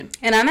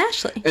And I'm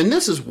Ashley. And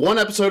this is one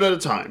episode at a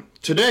time.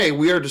 Today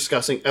we are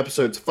discussing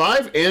episodes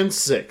 5 and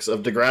 6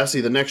 of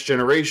Degrassi: The Next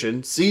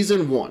Generation,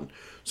 Season 1.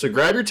 So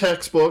grab your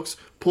textbooks,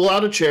 pull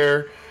out a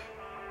chair,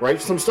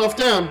 write some stuff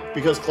down,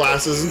 because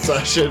class is in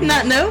session.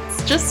 Not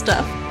notes, just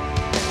stuff.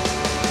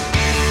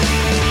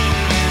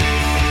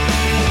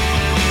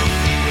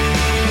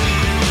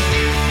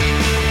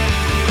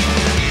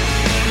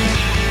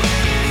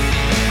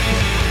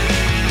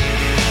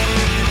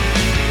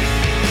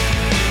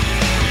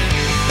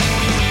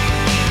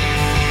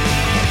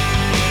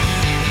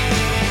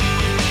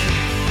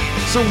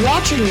 So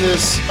watching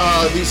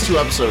these two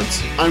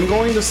episodes, I'm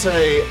going to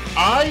say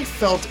I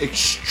felt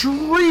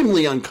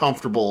extremely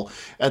uncomfortable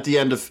at the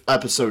end of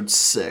episode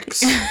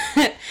 6.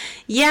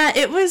 Yeah,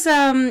 it was,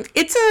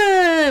 it's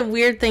a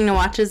weird thing to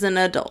watch as an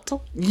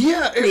adult.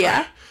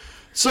 Yeah.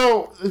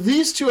 So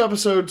these two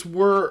episodes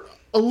were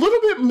a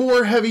little bit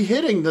more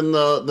heavy-hitting than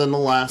the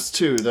last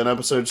two, than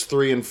episodes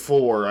 3 and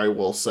 4, I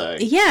will say.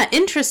 Yeah,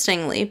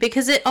 interestingly,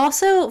 because it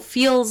also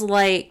feels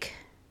like,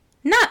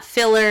 not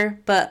filler,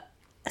 but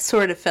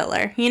sort of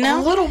filler, you know?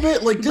 A little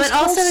bit, like this but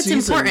also whole it's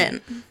season,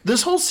 important.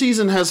 This whole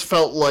season has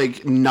felt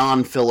like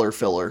non-filler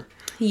filler.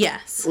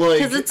 Yes.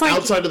 Like, it's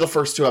outside of the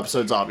first two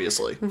episodes,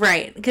 obviously.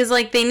 Right, because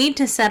like they need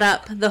to set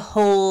up the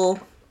whole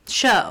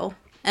show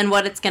and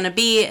what it's going to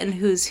be and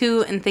who's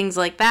who and things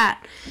like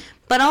that.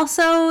 But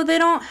also they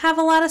don't have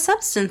a lot of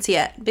substance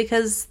yet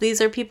because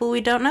these are people we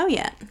don't know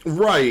yet.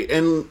 Right,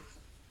 and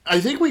I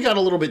think we got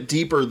a little bit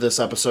deeper this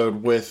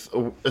episode with,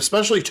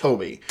 especially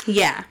Toby.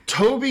 Yeah.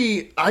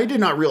 Toby, I did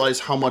not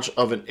realize how much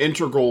of an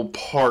integral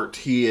part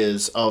he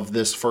is of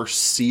this first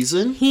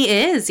season. He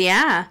is,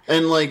 yeah.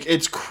 And, like,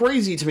 it's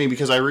crazy to me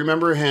because I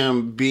remember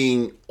him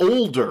being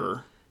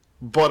older,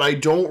 but I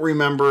don't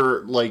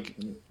remember, like,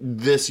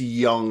 this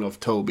young of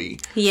Toby.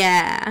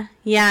 Yeah.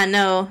 Yeah,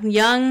 no.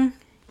 Young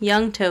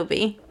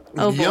Toby.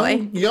 Oh,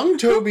 boy. Young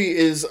Toby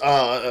is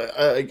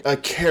a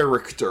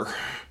character.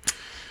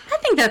 I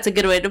think that's a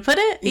good way to put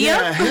it.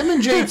 Yeah, Yep. him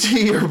and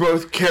JT are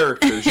both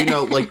characters, you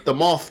know, like the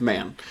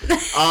Mothman.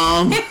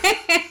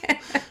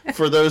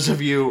 For those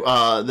of you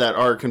that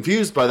are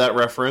confused by that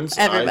reference,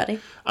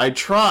 everybody. I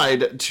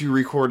tried to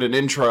record an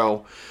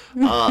intro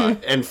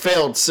and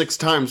failed 6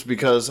 times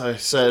because I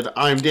said,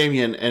 I'm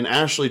Damien, and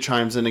Ashley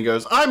chimes in and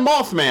goes, I'm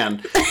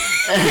Mothman!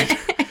 And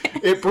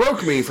it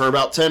broke me for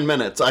about 10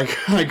 minutes. I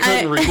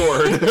couldn't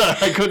record.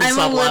 I couldn't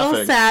stop laughing. I'm a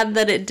little sad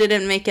that it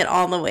didn't make it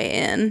all the way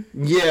in.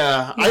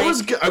 Yeah,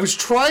 like, I was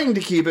trying to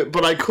keep it,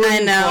 but I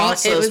couldn't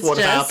process what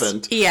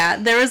happened. Yeah,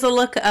 there was a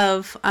look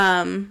of,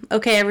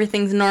 okay,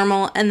 everything's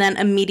normal, and then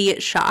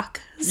immediate shock.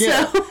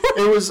 Yeah, so,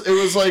 it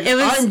was like,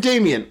 I'm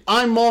Damien,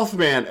 I'm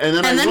Mothman, and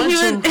then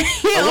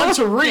I went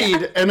to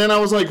read, and then I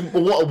was like,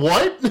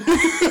 what?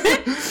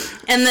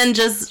 And then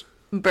just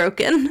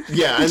broken.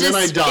 Yeah, and then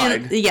I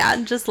died.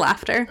 Just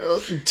laughter.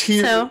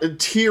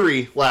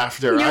 Teary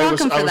laughter. You're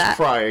welcome for that. I was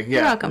crying. Yeah.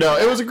 You're welcome no,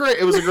 for it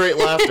was a great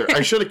laughter.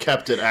 I should have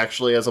kept it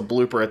actually as a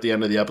blooper at the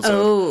end of the episode.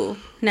 Oh,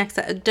 next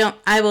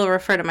I will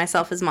refer to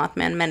myself as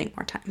Mothman many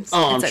more times.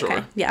 Oh, it's I'm sure.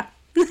 Okay. Yeah.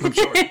 I'm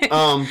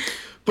sure.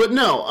 But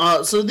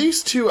no, so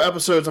these two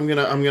episodes, I'm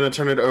gonna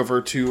turn it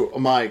over to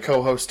my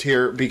co-host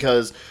here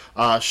because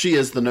she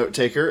is the note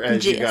taker,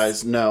 as you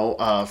guys know.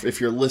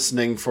 If you're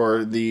listening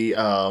for the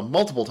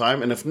multiple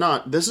time, and if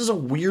not, this is a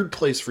weird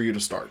place for you to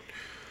start.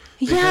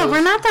 Yeah,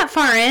 we're not that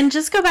far in.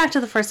 Just go back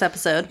to the first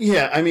episode.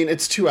 Yeah, I mean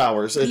it's 2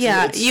 hours.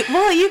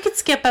 You could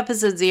skip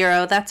episode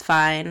 0. That's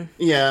fine.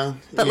 Yeah,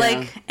 but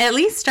like at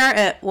least start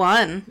at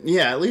 1.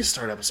 Yeah, at least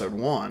start episode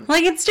 1.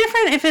 Like it's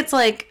different if it's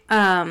like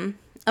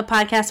a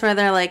podcast where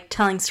they're like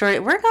telling story.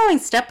 We're going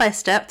step by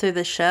step through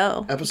the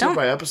show. Episode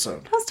by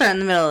episode. Don't start in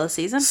the middle of the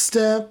season.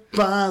 Step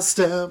by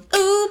step.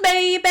 Ooh,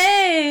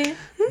 baby.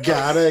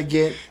 Gotta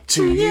get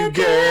to you,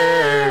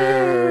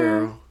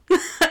 girl.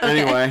 Okay.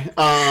 Anyway,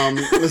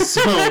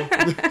 so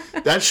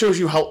that shows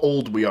you how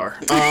old we are.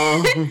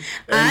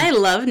 I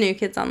love New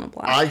Kids on the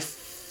Block. I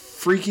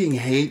freaking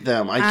hate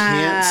them. I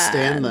can't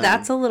stand them.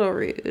 That's a little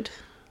rude.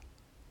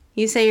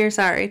 You say you're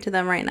sorry to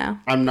them right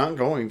now. I'm not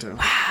going to.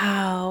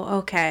 Wow,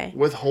 okay.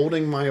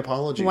 Withholding my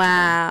apology.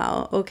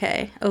 Wow,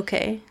 okay.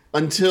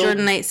 Until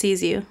Jordan Knight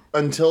sees you.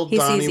 Until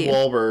Donnie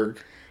Wahlburg.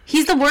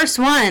 He's the worst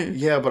one.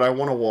 Yeah, but I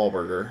want a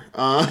Wahlburger.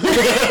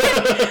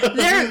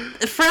 They're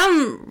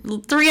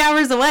from 3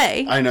 hours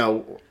away. I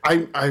know.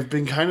 I've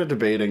been kind of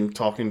debating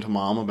talking to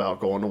Mom about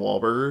going to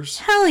Wahlburgers.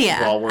 Hell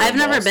yeah. I've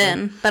never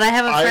been, but I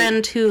have a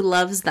friend who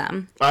loves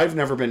them. I've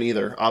never been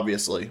either,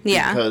 obviously.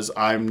 Yeah. Because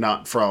I'm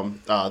not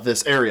from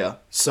this area,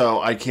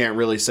 so I can't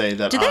really say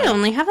that. Do they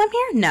only have them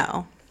here?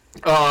 No.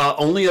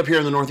 Only up here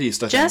in the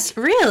Northeast, I think. Just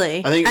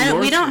really? I think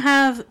we don't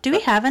have. Do we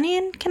have any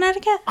in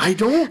Connecticut? I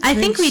don't. I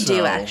think we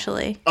do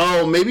actually.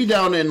 Oh, maybe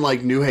down in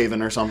like New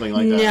Haven or something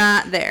like that.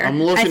 Not there.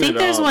 I'm looking. I think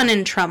there's one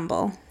in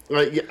Trumbull.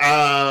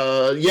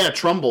 Yeah,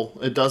 Trumbull.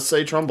 It does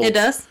say Trumbull. It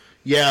does?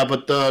 Yeah,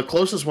 but the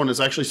closest one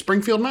is actually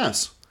Springfield,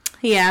 Mass.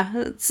 Yeah,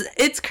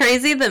 it's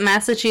crazy that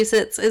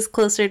Massachusetts is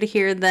closer to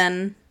here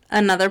than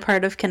another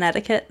part of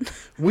Connecticut?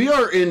 We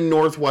are in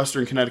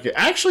northwestern Connecticut.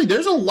 Actually,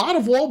 there's a lot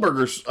of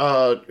Wahlburgers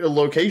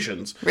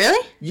locations.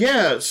 Really?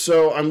 Yeah,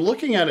 so I'm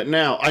looking at it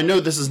now. I know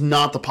this is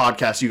not the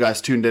podcast you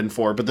guys tuned in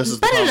for, but this is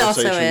the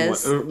conversation. It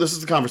also is. This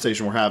is the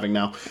conversation we're having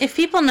now. If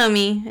people know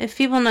me, if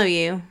people know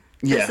you,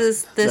 yeah,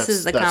 this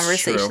is the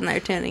conversation true. They're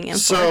tuning in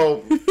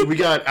so, for. So, we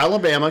got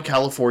Alabama,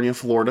 California,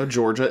 Florida,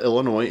 Georgia,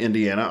 Illinois,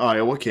 Indiana,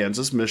 Iowa,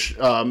 Kansas,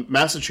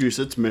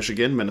 Massachusetts,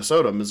 Michigan,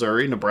 Minnesota,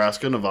 Missouri,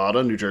 Nebraska,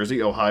 Nevada, New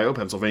Jersey, Ohio,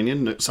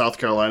 Pennsylvania, South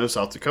Carolina,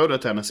 South Dakota,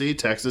 Tennessee,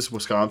 Texas,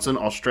 Wisconsin,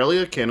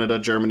 Australia, Canada,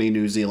 Germany,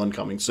 New Zealand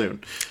coming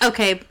soon.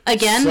 Okay,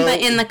 again, but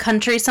in the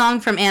country song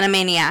from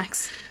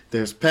Animaniacs.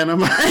 There's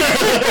Panama.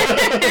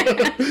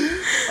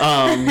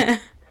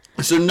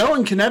 So no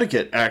in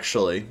Connecticut,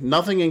 actually.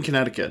 Nothing in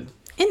Connecticut.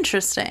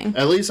 Interesting.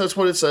 At least that's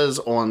what it says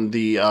on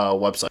the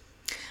website.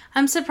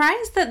 I'm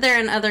surprised that they're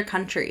in other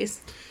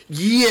countries.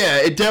 Yeah,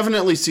 it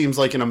definitely seems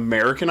like an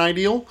American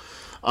ideal.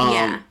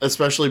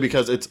 Especially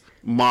because it's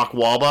Mark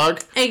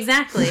Wahlburg.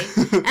 Exactly.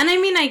 And I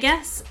mean, I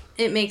guess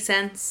it makes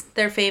sense.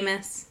 They're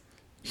famous.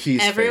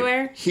 He's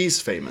everywhere?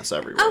 He's famous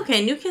everywhere.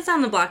 Okay, New Kids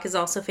on the Block is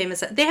also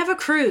famous. They have a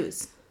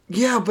cruise.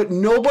 Yeah, but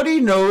nobody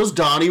knows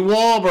Donnie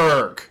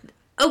Wahlburg.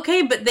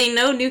 Okay, but they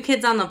know New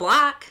Kids on the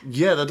Block.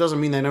 Yeah, that doesn't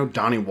mean they know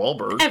Donnie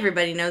Wahlburg.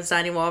 Everybody knows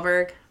Donnie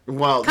Wahlberg.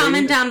 Well,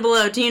 comment down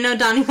below. Do you know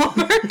Donnie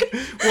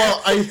Wahlberg?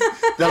 Well,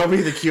 that'll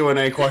be the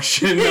Q&A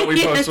question that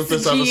we post with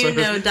this episode. Do you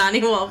know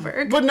Donnie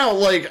Wahlberg? But no,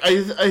 like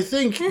I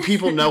think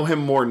people know him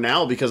more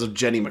now because of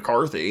Jenny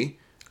McCarthy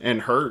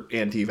and her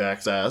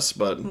anti-vax ass.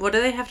 But what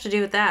do they have to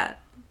do with that?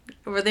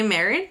 Were they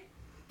married?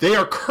 They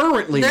are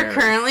currently married. They're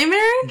currently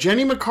married?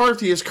 Jenny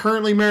McCarthy is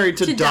currently married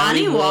to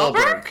Donnie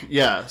Wahlberg.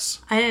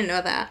 Yes. I didn't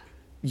know that.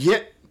 Yeah,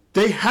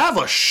 they have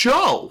a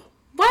show.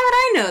 Why would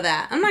I know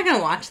that? I'm not going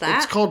to watch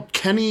that. It's called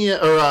Jenny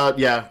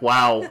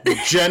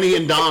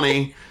and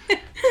Donnie.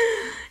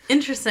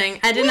 Interesting.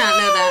 I did not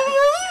know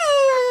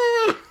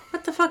that.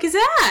 What the fuck is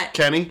that?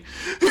 Kenny.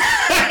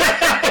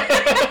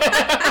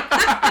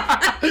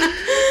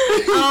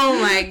 Oh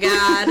my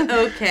god.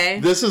 Okay.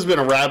 This has been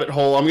a rabbit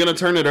hole. I'm going to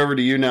turn it over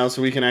to you now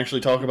so we can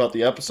actually talk about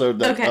the episode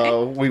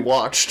that we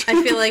watched.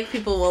 I feel like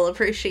people will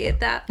appreciate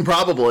that.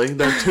 Probably.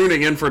 They're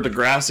tuning in for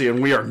Degrassi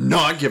and we are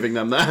not giving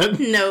them that.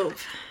 Nope.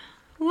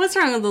 What's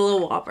wrong with the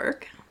little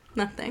Wahlberg?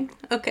 Nothing.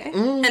 Okay.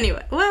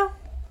 Anyway,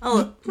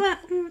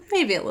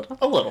 maybe a little.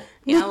 A little.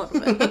 Yeah, a little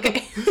bit.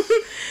 Okay.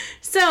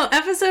 So,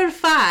 episode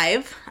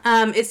 5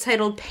 is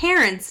titled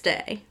Parents'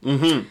 Day.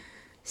 Mm-hmm.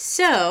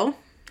 So,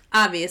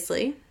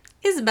 obviously,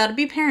 it's about to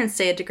be Parents'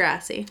 Day at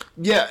Degrassi.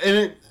 Yeah,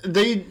 and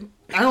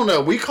I don't know,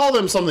 we call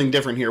them something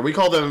different here. We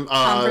call them...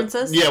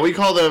 conferences? Yeah, we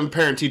call them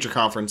parent-teacher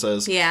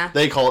conferences. Yeah.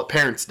 They call it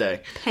Parents'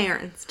 Day.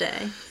 Parents'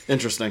 Day.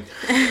 Interesting.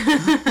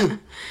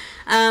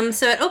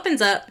 So it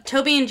opens up.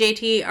 Toby and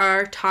JT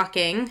are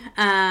talking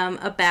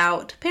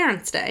about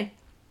Parents' Day.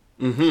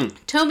 Mm-hmm.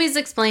 Toby's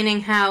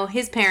explaining how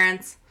his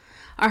parents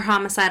are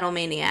homicidal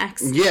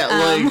maniacs.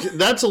 Yeah,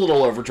 that's a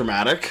little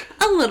overdramatic.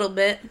 A little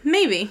bit.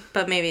 Maybe,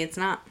 but maybe it's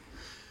not.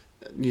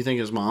 You think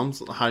his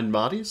mom's hiding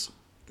bodies?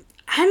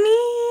 I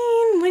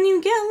mean, when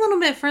you get a little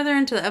bit further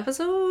into the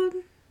episode...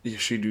 Yeah,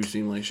 she do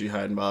seem like she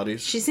hiding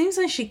bodies. She seems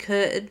like she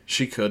could.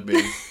 She could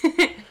be.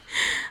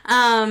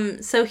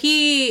 So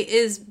he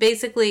is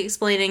basically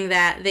explaining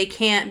that they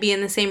can't be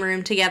in the same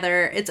room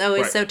together. It's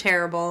always so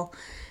terrible.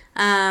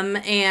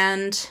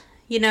 And,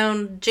 you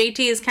know, JT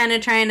is kind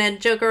of trying to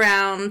joke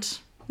around,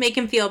 make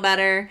him feel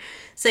better,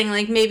 saying,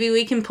 like, maybe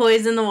we can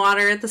poison the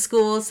water at the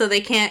school so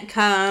they can't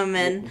come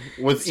and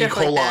with E.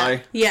 coli.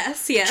 Like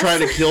yes.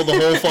 Trying to kill the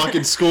whole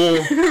fucking school.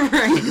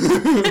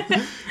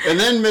 Right. And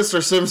then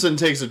Mr. Simpson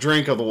takes a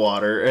drink of the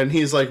water, and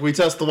he's like, we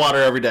test the water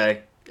every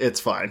day.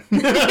 It's fine.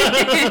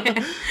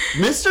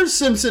 Mr.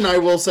 Simpson, I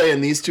will say, in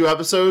these 2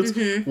 episodes,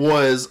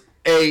 was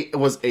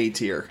A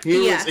tier.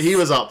 He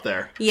was up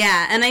there.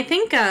 Yeah, and I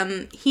think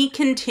he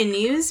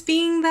continues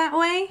being that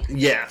way.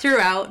 Yeah.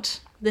 Throughout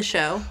the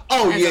show.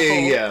 Oh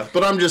yeah.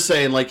 But I'm just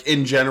saying, like,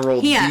 in general,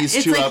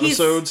 these 2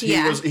 episodes,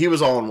 he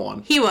was all in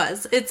one. He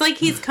was. It's like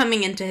he's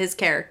coming into his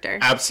character.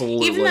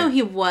 Absolutely. Even though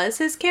he was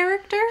his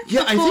character.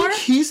 Yeah, before. I think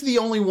he's the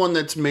only one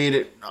that's made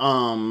it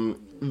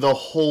the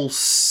whole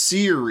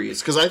series,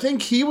 because I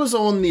think he was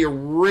on the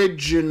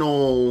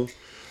original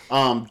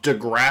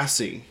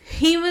Degrassi.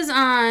 He was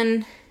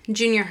on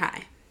Junior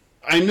High.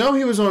 I know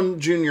he was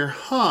on Junior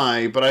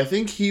High, but I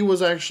think he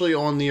was actually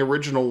on the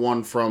original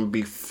one from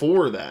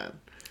before that.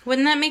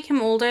 Wouldn't that make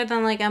him older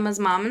than, like, Emma's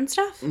mom and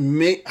stuff?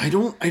 I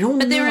don't know.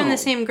 But they were in the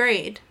same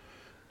grade.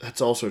 That's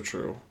also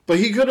true. But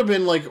he could have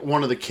been, like,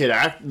 one of the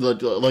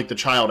the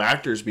child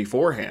actors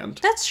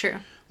beforehand. That's true.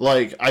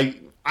 Like, I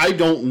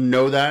don't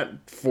know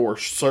that for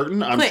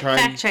certain. Quick,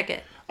 fact check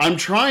it. I'm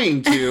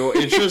trying to.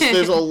 It's just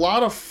there's a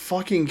lot of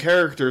fucking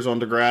characters on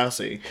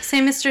Degrassi. Say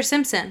Mr.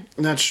 Simpson.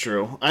 That's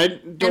true. I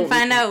don't. And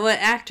find out what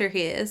actor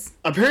he is.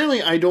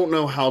 Apparently, I don't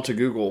know how to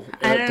Google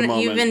at the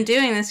moment. You've been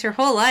doing this your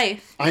whole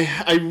life.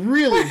 I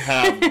really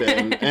have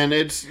been, and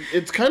it's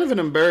kind of an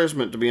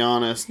embarrassment, to be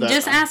honest. That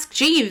just ask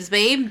Jeeves,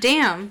 babe.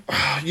 Damn.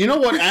 You know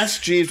what?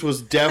 Ask Jeeves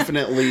was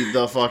definitely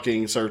the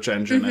fucking search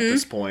engine at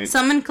this point.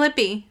 Summon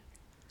Clippy.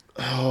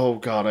 Oh,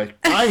 God,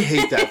 I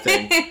hate that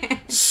thing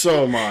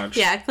so much.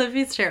 Yeah,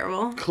 Clippy's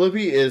terrible.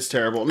 Clippy is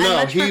terrible. No,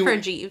 I much prefer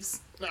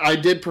Jeeves. I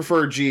did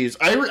prefer Jeeves.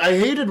 I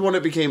hated when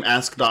it became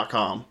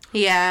Ask.com.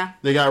 Yeah.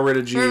 They got rid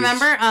of Jeeves.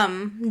 Remember,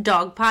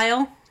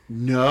 Dogpile?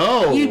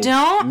 No. You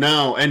don't?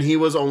 No, and he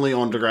was only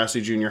on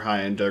Degrassi Junior High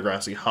and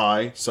Degrassi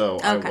High, so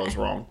I was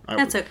wrong.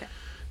 That's okay.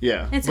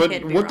 Yeah. It's but okay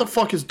to be what wrong. the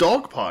fuck is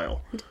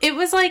Dogpile? It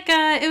was like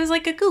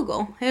a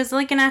Google. It was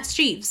like an Ask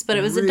Jeeves, but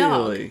it was a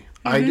dog. Really?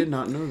 I did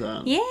not know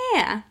that.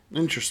 Yeah.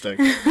 Interesting.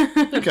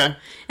 Okay.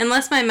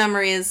 Unless my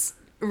memory is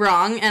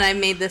wrong and I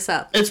made this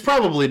up. It's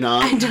probably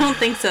not. I don't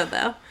think so,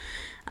 though.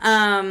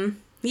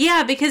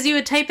 Yeah, because you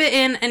would type it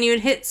in and you would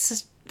hit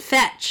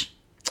fetch.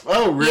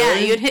 Oh, really? Yeah,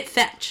 you would hit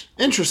fetch.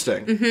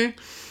 Interesting. Mm-hmm.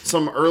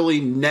 Some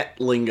early net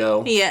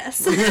lingo.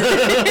 Yes.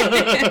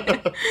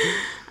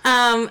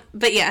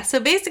 But yeah, so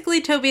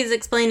basically Toby's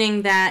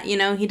explaining that,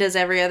 he does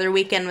every other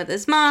weekend with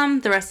his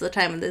mom, the rest of the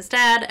time with his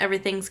dad,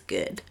 everything's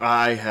good.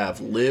 I have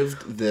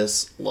lived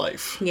this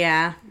life.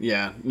 Yeah.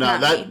 Yeah. No,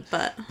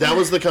 that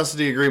was the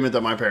custody agreement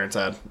that my parents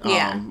had.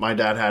 Yeah. My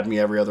dad had me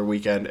every other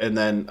weekend, and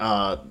then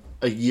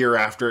a year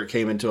after it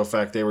came into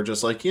effect, they were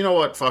just like, you know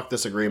what, fuck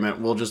this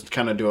agreement. We'll just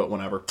kind of do it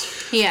whenever.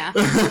 Yeah.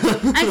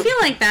 I feel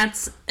like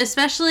that's,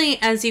 especially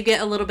as you get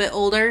a little bit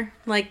older,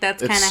 like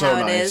that's kind of so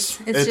how nice.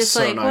 it is. It's just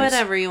so like, nice.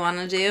 whatever you want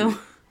to do.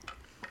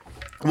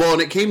 Well,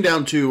 and it came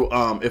down to,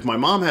 if my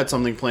mom had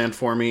something planned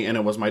for me and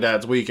it was my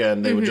dad's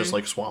weekend, they would just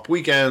like swap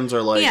weekends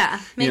or like,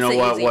 you know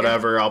what, easier.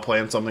 whatever, I'll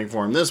plan something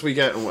for him this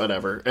weekend,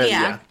 whatever. And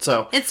yeah.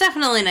 So it's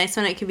definitely nice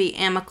when it can be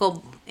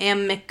amicable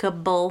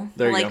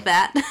there like go.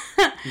 that. You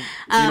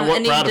know what?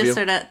 And Proud you of just you.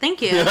 sort of,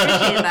 thank you, I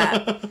appreciate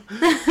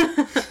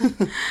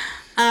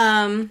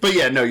that. But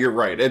yeah, no, you're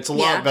right. It's a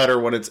lot Yeah. better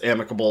when it's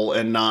amicable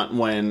and not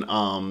when,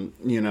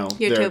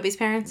 Your Toby's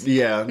parents?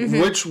 Yeah,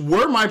 which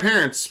were my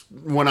parents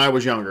when I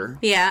was younger.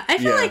 Yeah, I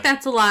feel like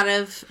that's a lot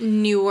of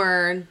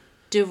newer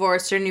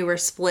divorced or newer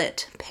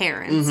split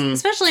parents.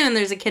 Especially when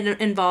there's a kid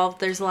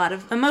involved, there's a lot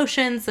of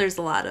emotions, there's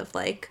a lot of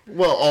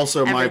Well,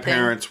 also my everything.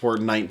 parents were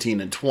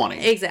 19 and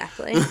 20.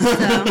 Exactly.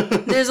 So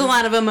there's a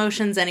lot of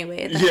emotions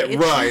anyway at that age.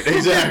 Right,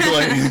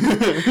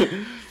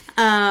 exactly.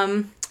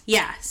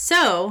 Yeah,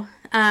 so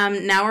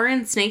now we're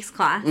in Snake's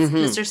class,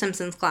 Mr.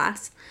 Simpson's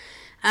class.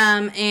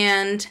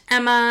 And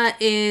Emma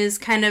is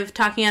kind of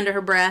talking under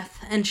her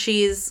breath, and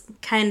she's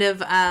kind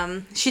of,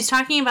 she's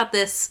talking about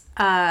this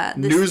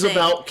News thing.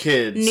 about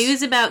kids.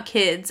 News about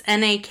kids,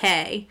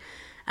 NAK.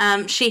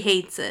 She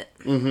hates it.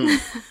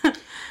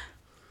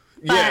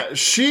 Yeah,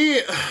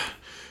 she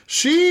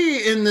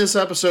in this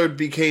episode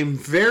became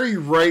very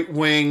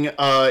right-wing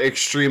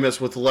extremist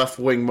with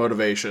left-wing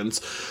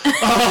motivations.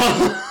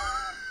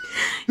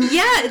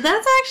 Yeah,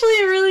 that's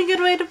actually a really good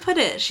way to put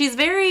it. She's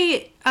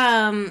very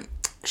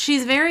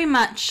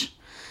much,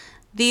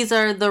 these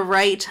are the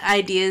right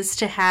ideas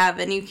to have,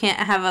 and you can't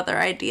have other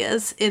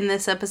ideas in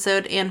this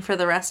episode and for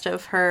the rest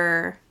of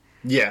her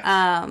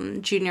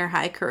junior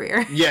high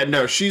career. Yeah,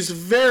 no, she's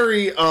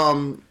very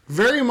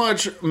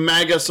much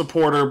MAGA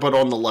supporter, but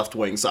on the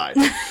left-wing side.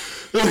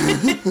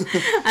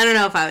 I don't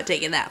know if I would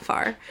take it that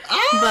far.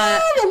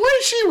 But the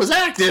way she was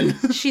acting.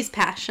 She's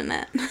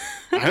passionate.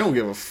 I don't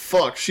give a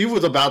fuck. She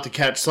was about to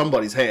catch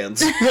somebody's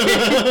hands.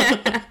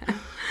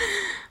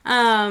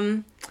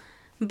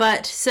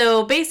 But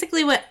so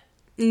basically what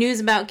News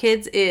About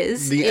Kids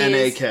is... The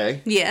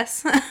NAK.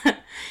 Yes.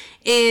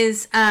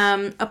 Is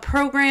a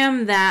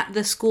program that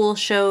the school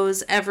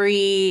shows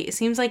it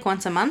seems like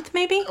once a month,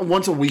 maybe?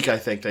 Once a week, I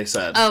think they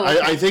said. Oh,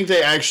 okay. I think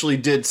they actually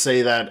did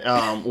say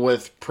that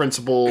with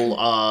Principal...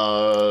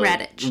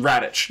 Radich.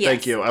 Radich, Yes.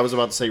 thank you. I was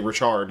about to say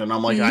Richard, and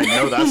I'm like, I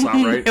know that's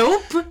not right.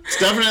 Nope. It's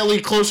definitely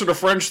closer to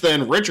French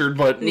than Richard,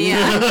 but...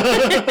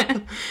 Yeah.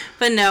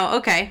 But no,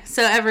 okay.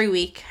 So every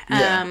week.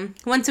 Yeah.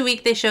 Once a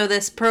week they show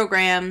this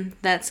program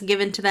that's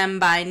given to them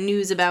by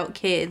News About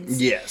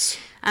Kids. Yes.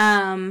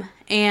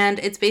 And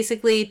it's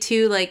basically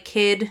two,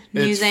 kid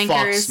news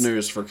anchors. It's Fox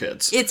News for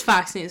kids. It's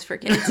Fox News for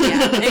kids,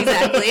 yeah,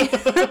 exactly.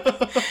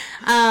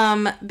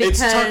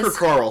 Because, it's Tucker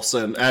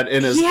Carlson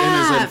in his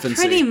infancy.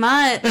 Pretty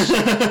much.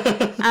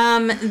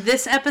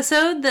 This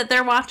episode that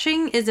they're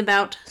watching is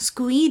about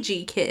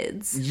squeegee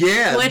kids.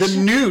 Yeah, the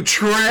new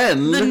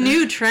trend. The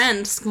new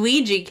trend,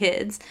 squeegee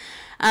kids.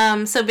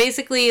 So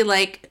basically,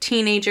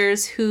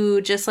 teenagers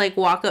who just,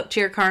 walk up to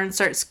your car and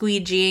start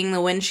squeegeeing the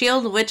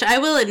windshield, which I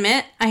will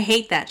admit, I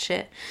hate that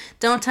shit.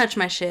 Don't touch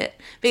my shit,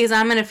 because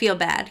I'm gonna feel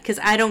bad, because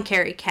I don't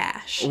carry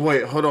cash.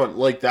 Wait, hold on.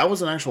 That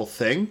was an actual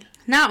thing?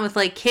 Not with,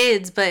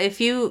 kids, but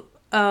if you...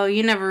 Oh,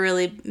 you never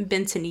really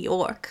been to New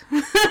York.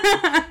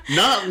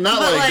 Not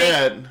like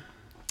that.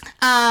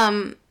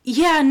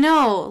 Yeah,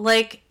 no.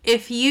 Like,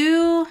 if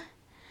you,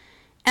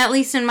 at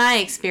least in my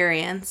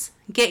experience,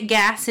 get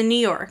gas in New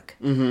York.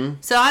 Mm-hmm.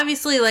 So,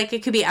 obviously, like,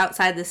 it could be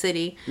outside the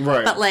city.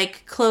 Right. But,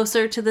 like,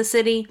 closer to the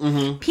city.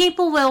 Mm-hmm.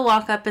 People will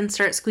walk up and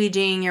start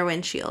squeegeeing your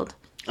windshield.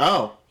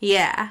 Oh.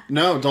 Yeah.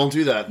 No, don't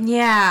do that.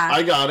 Yeah.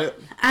 I got it.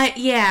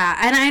 Yeah,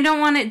 and I don't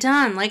want it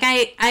done. Like,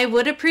 I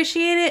would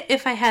appreciate it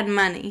if I had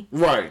money.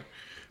 Right.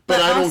 But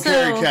I don't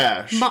carry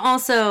cash. But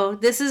also,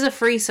 this is a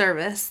free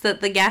service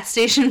that the gas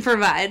station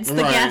provides.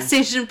 The gas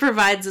station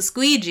provides a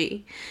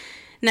squeegee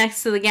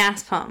next to the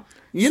gas pump.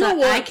 You know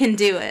what? I can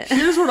do it.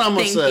 Here's what I'm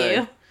gonna say.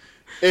 Thank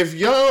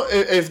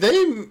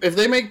you. If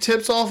they make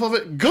tips off of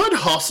it, good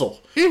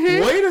hustle.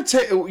 Mm-hmm. Way to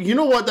take. You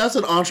know what? That's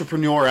an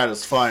entrepreneur at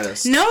his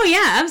finest. No,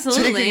 yeah,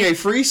 absolutely. Taking a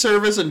free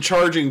service and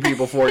charging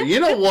people for it.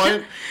 You know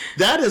what?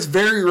 That is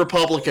very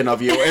Republican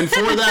of you, and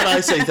for that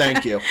I say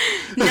thank you.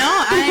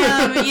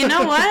 No, you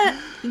know what?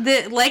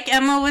 Like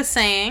Emma was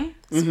saying,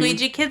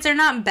 squeegee kids are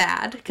not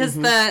bad because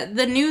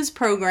the news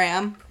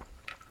program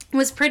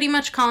was pretty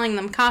much calling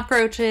them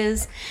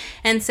cockroaches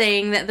and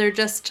saying that they're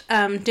just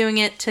doing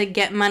it to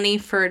get money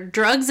for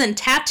drugs and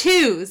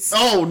tattoos.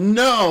 Oh,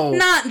 no.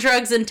 Not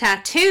drugs and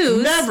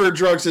tattoos. Never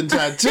drugs and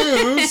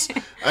tattoos.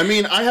 I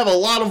mean, I have a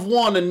lot of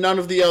one and none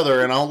of the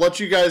other, and I'll let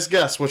you guys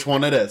guess which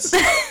one it is.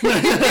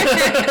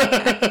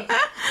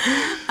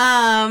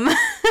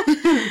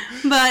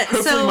 But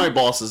hopefully my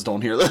bosses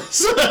don't hear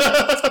this.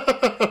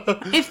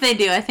 If they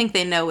do, I think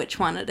they know which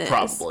one it is.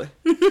 Probably.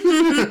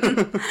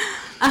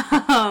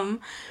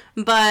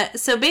 But,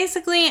 so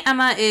basically,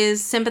 Emma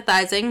is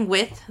sympathizing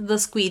with the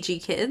squeegee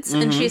kids,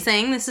 and she's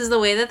saying this is the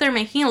way that they're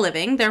making a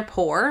living. They're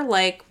poor.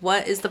 Like,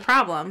 what is the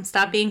problem?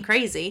 Stop being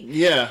crazy.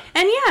 Yeah.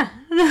 And yeah,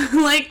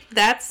 like,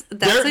 that's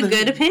a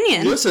good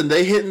opinion. Listen,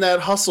 they hitting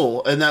that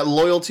hustle and that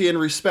loyalty and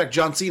respect.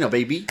 John Cena,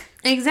 baby.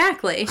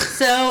 Exactly.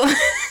 So...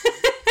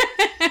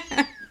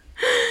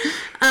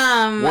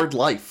 Word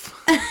life.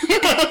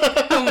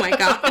 Oh my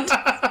god.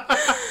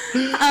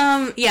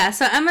 Yeah,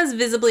 so Emma's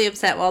visibly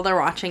upset while they're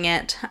watching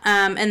it.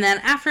 And then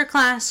after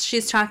class,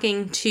 she's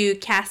talking to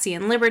Cassie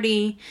and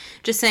Liberty,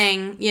 just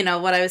saying, you know,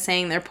 what I was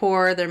saying, they're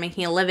poor, they're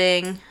making a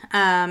living.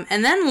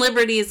 And then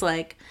Liberty's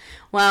like,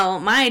 well,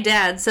 my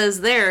dad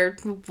says they're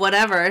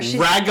whatever.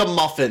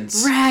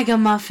 Ragamuffins.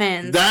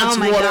 Ragamuffins. That's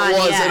what it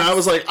was. Yes. And I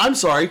was like, I'm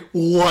sorry,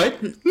 what?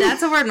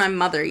 That's a word my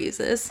mother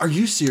uses. Are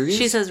you serious?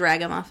 She says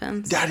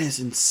ragamuffins. That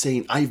is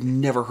insane. I've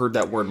never heard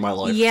that word in my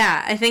life.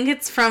 Yeah, I think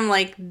it's from,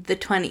 like, the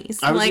 20s.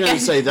 I was going to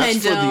say,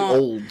 that's for the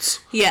olds.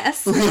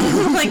 Yes.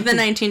 Like the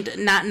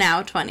not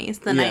now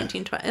 20s, the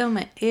 1920s. Oh,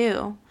 my,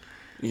 ew.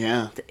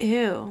 Yeah.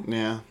 Ew.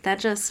 Yeah. That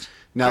just...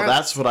 Now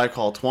that's what I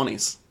call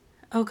 20s.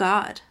 Oh,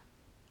 God.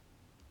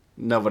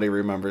 Nobody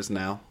remembers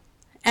now.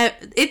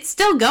 It's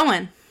still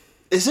going.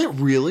 Is it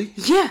really?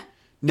 Yeah.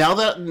 Now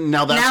that's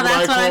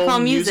what I call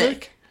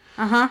music?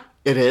 Uh-huh.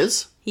 It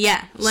is?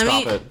 Yeah.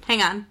 Stop it.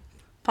 Hang on.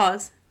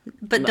 Pause.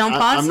 But don't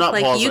pause. I'm not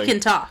like, pausing. You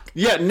can talk.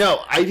 Yeah,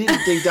 no, I didn't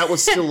think that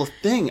was still a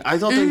thing. I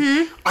thought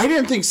I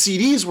didn't think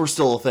CDs were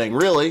still a thing,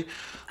 really.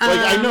 Like,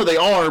 I know they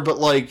are, but,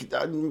 like,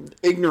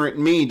 ignorant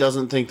me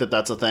doesn't think that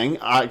that's a thing.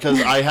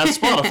 Because I have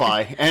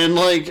Spotify and,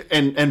 like,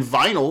 and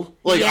vinyl.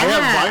 Like, I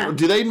have vinyl.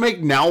 Do they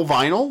make now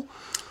vinyl?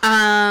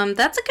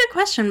 That's a good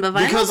question, but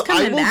vinyl's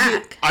coming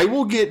back. I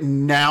will get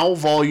Now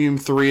Volume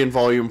 3 and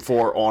Volume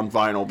 4 on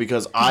vinyl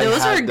because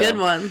Those are them. Good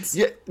ones.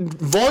 Yeah,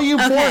 Volume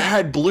 4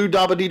 had Blue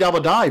Dabba Dee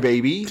Dabba Die,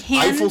 baby.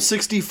 Eiffel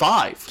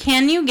 65.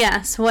 Can you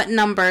guess what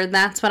number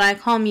That's What I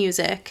Call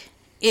Music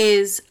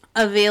is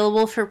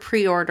available for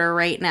pre-order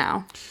right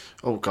now?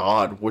 Oh,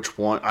 God. Which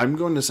one? I'm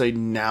going to say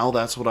Now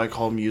That's What I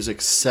Call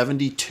Music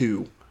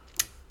 72.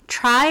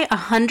 Try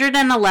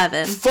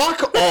 111.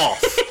 Fuck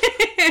off!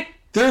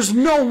 There's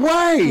no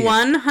way!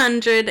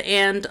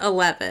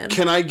 111.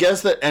 Can I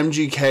guess that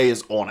MGK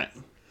is on it?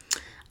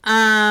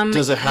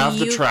 Does it have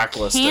the track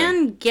listing? You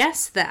can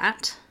guess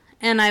that,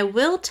 and I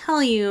will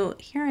tell you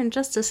here in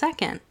just a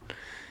second.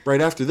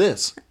 Right after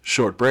this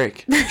short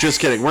break. Just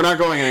kidding. We're not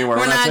going anywhere.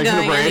 We're not taking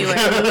going a break.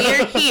 anywhere.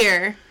 We're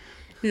here.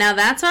 Now,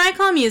 That's What I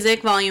Call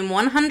Music, volume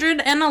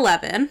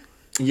 111.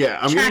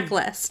 Yeah. Track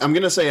list. I'm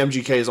going to say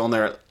MGK is on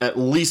there at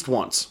least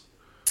once.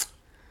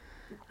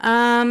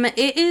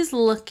 It is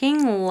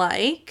looking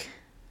like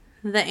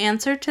the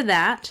answer to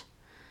that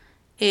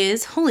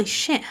is, holy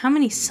shit, how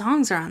many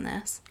songs are on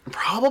this?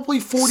 Probably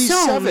 47.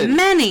 So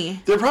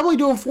many. They're probably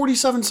doing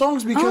 47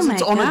 songs because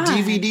it's on a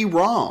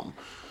DVD-ROM.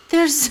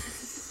 There's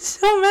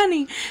so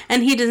many.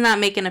 And he does not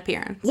make an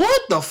appearance.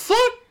 What the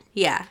fuck?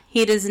 Yeah,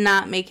 he does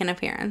not make an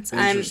appearance.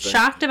 I'm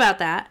shocked about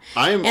that.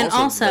 I am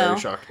also very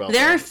shocked about that.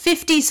 There are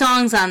 50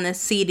 songs on this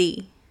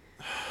CD.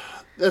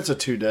 That's a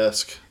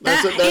 2-disc.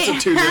 That's a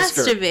 2-discer. It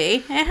has to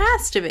be. It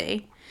has to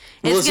be.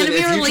 It's going to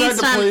be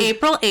released on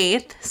April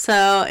 8th,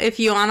 so if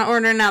you want to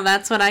order Now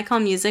That's What I Call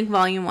Music,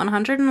 volume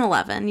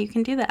 111, you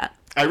can do that.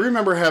 I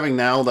remember having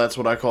Now That's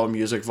What I Call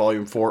Music,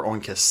 volume 4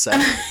 on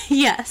cassette.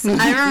 Yes,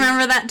 I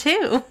remember that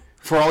too.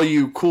 For all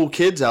you cool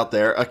kids out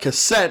there, a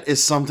cassette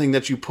is something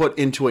that you put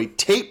into a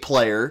tape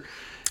player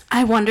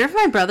I wonder if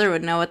my brother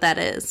would know what that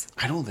is.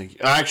 I don't think...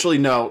 Actually,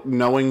 no.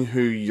 Knowing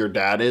who your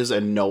dad is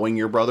and knowing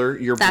your brother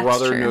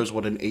True. knows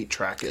what an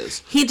 8-track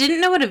is. He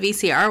didn't know what a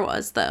VCR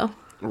was, though.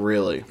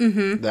 Really?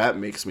 Mm-hmm. That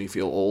makes me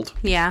feel old.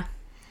 Yeah.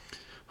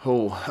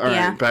 Oh, all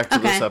right. Back to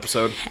this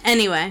episode.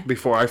 Anyway.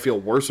 Before I feel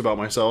worse about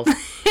myself.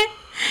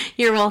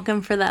 You're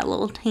welcome for that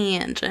little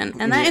tangent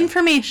and that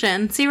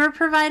information. See, we're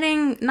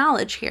providing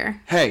knowledge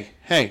here. Hey,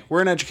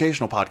 we're an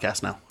educational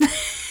podcast now.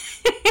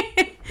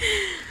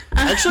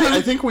 Actually,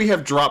 I think we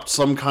have dropped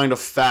some kind of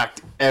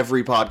fact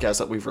every podcast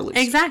that we've released.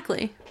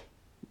 Exactly.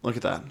 Look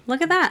at that.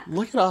 Look at that.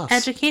 Look at us.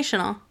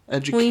 Educational.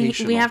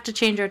 We have to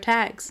change our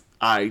tags.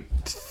 I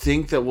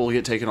think that we'll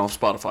get taken off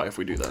Spotify if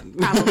we do that.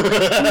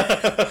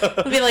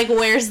 Probably. We'll be like,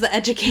 where's the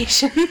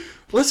education?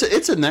 Listen,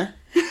 it's in there.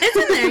 It's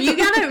in there. You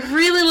gotta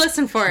really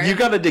listen for it. You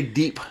gotta dig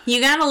deep. You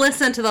gotta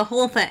listen to the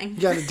whole thing.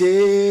 You gotta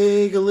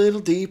dig a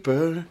little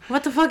deeper.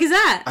 What the fuck is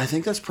that? I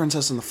think that's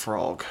Princess and the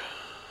Frog.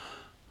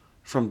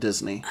 From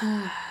Disney.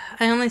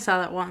 I only saw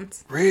that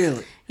once.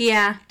 Really?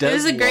 Yeah. Des it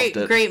was a great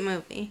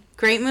movie.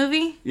 Great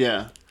movie?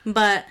 Yeah.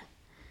 But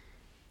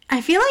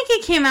I feel like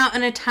it came out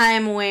in a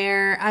time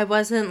where I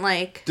wasn't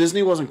like...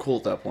 Disney wasn't cool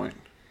at that point.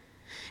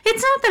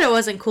 It's not that it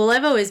wasn't cool.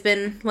 I've always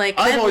been like...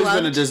 I've always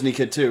been a Disney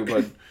kid too,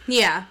 but...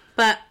 Yeah,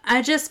 but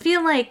I just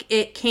feel like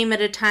it came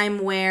at a time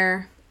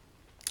where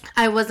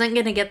I wasn't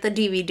going to get the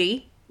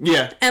DVD.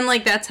 Yeah. And,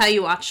 like, that's how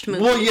you watched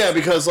movies. Well, yeah,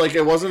 because, like,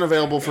 it wasn't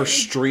available for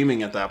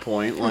streaming at that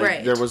point. Like,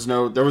 right. there was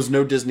no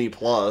Disney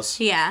Plus.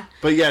 Yeah.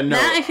 But, yeah, no.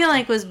 That, I feel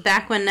like, was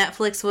back when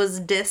Netflix was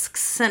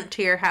discs sent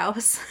to your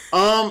house.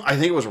 I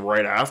think it was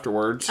right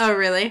afterwards. Oh,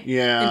 really?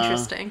 Yeah.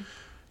 Interesting.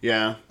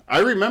 Yeah. I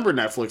remember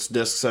Netflix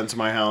discs sent to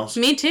my house.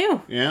 Me,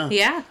 too. Yeah.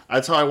 Yeah.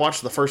 That's how I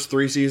watched the first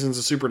 3 seasons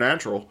of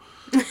Supernatural.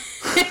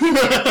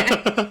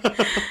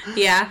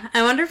 Yeah.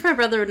 I wonder if my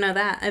brother would know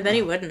that. I bet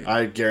he wouldn't.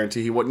 I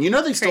guarantee he wouldn't. You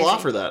know they still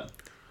offer that.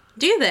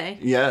 Do they?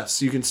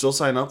 Yes, you can still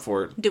sign up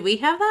for it. Do we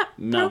have that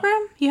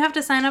program? You have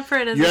to sign up for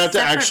it as you a have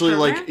to actually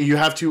program? you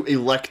have to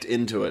elect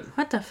into it.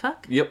 What the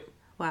fuck? Yep.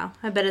 Wow,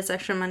 I bet it's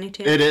extra money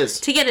too. It is.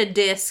 To get a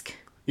disc.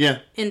 Yeah.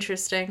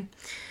 Interesting.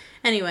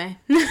 Anyway.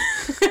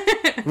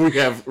 We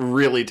have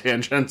really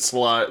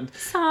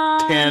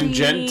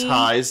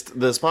tangentized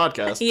this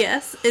podcast.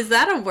 Yes. Is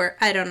that a word?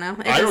 I don't know.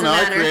 I don't know.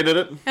 Matter. I created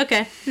it.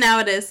 Okay. Now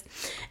it is.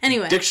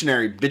 Anyway.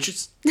 Dictionary,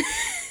 bitches.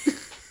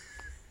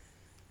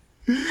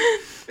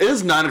 It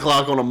is 9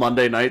 o'clock on a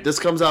Monday night. This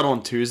comes out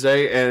on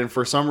Tuesday, and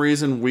for some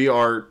reason, we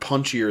are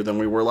punchier than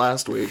we were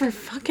last week. For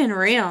fucking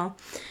real.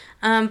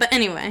 But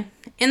anyway,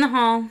 in the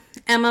hall,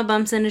 Emma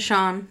bumps into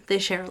Sean. They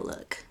share a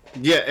look.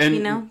 Yeah,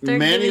 and they're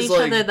Manny's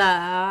giving each other the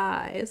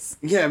eyes.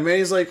 Yeah,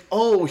 Manny's like,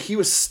 oh, he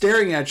was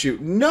staring at you.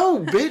 No,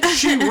 bitch,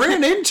 she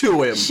ran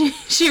into him.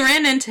 She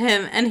ran into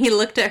him, and he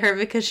looked at her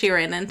because she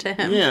ran into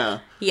him. Yeah.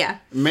 Yeah.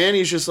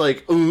 Manny's just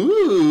like,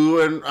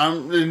 ooh, and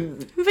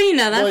but you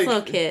know, that's like,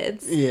 little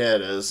kids. Yeah,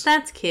 it is.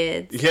 That's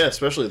kids. Yeah,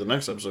 especially the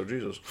next episode,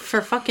 Jesus.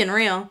 For fucking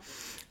real.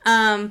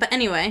 But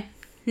anyway,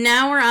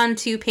 now we're on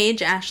to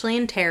Paige, Ashley,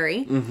 and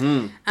Terry.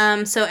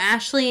 Mm-hmm. So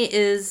Ashley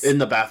is... in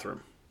the bathroom.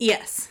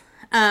 Yes.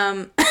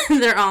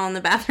 They're all in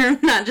the bathroom,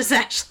 not just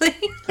Ashley.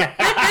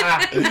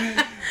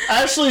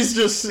 Ashley's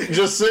just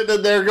sitting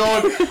in there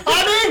going,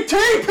 I need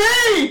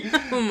TP!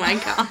 Oh my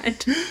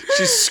god.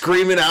 She's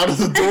screaming out of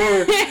the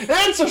door,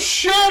 it's a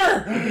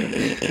shitter!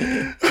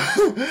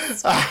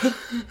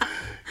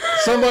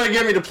 Somebody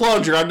give me the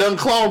plunger, I done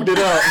clogged it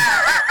up.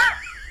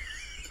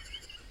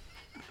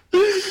 The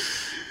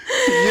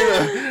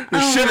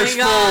shitter's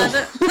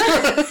full.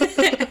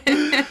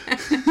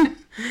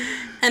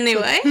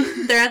 Anyway,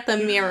 they're at the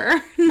mirror,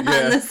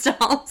 not in the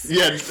stalls.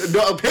 Yeah,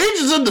 no,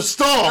 Paige is in the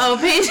stall. Oh,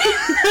 Paige.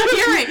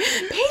 You're right.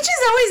 Paige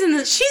is always in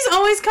the... She's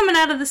always coming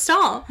out of the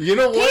stall. You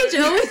know what?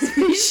 Paige always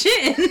be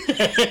shitting.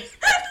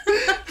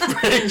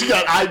 Paige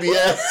got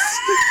IBS.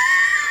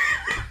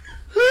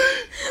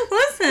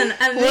 Listen,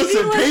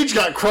 Paige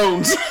got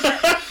Crohn's.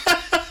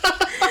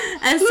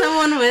 As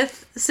someone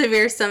with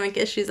severe stomach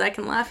issues, I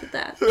can laugh at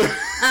that.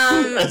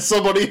 As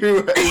somebody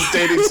who is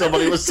dating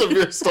somebody with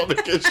severe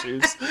stomach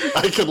issues,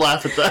 I can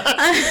laugh at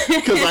that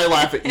because I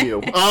laugh at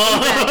you.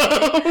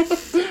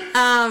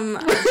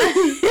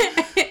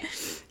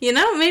 You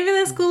know, maybe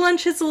the school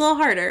lunch hits a little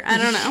harder. I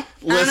don't know.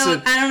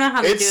 Listen, I don't know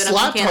how to do it. It's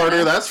slapped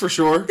harder, that's for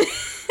sure.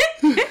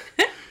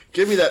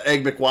 Give me that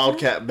Egg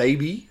McWildcat,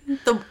 baby.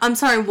 I'm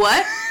sorry,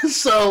 what?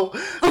 So,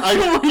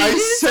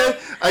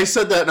 I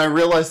said that and I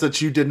realized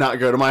that you did not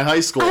go to my high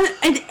school.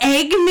 An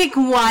Egg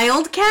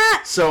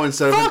McWildcat? So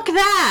instead of... Fuck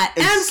that!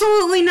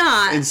 Absolutely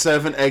not! Instead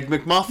of an Egg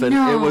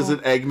McMuffin, it was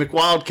an Egg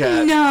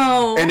McWildcat.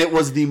 No! And it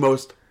was the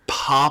most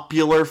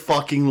popular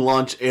fucking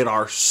lunch in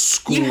our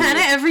school. You had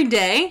it every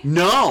day?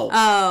 No.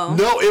 Oh.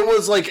 No, it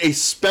was like a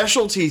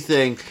specialty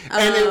thing.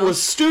 And it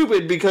was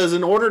stupid because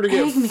in order to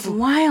get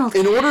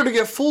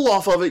full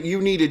off of it, you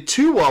needed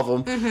 2 of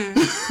them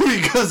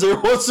because there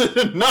wasn't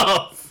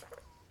enough.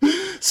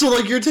 So,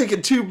 like, you're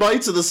taking 2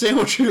 bites of the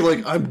sandwich and you're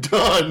like, I'm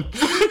done.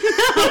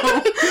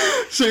 No.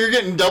 So you're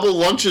getting double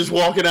lunches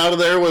walking out of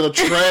there with a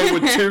tray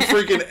with 2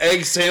 freaking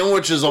egg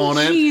sandwiches on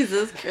it.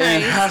 Jesus Christ.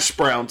 And hash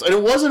browns. And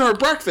it wasn't our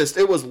breakfast,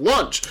 it was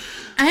lunch.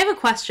 I have a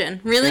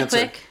question, really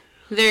quick.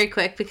 Very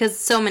quick, because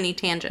so many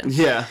tangents.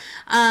 Yeah.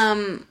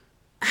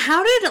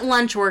 How did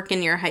lunch work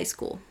in your high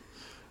school?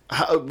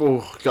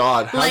 Oh,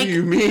 God. How do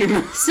you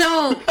mean?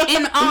 So,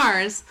 in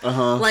ours,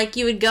 like,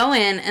 you would go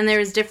in, and there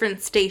was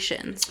different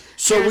stations.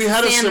 So, we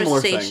had a similar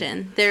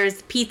station. thing. There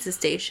was pizza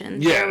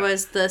station. Yeah. There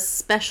was the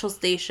special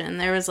station.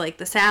 There was, like,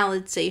 the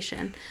salad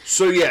station.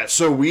 So, yeah.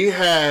 So, we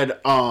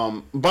had,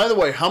 by the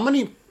way, how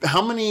many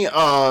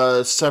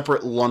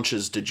separate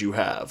lunches did you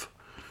have?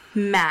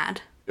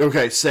 Mad.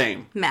 Okay,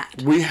 same.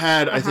 Mad. We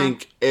had, I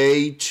think,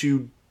 A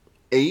to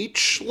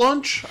H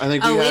lunch. I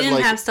think we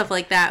didn't have stuff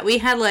like that. We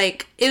had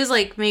it was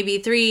maybe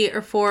 3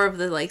 or 4 of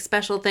the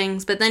special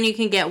things, but then you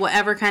can get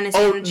whatever kind of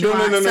sandwich you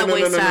want,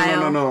 Subway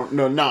style. No,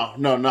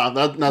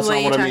 that's not what I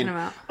mean. Talking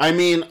about? I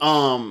mean,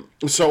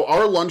 so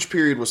our lunch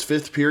period was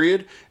 5th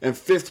period, and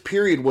 5th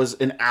period was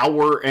an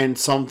hour and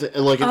something,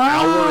 like an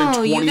hour and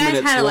 20 minutes long. You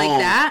guys had it like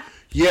that?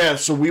 Yeah,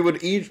 so we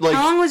would eat How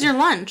long was your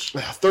lunch?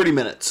 30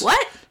 minutes.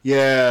 What?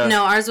 Yeah.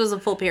 No, ours was a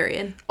full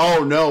period.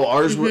 Oh, no.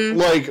 Ours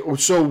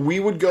was, so we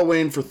would go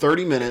in for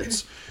 30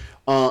 minutes.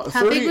 How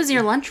big was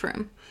your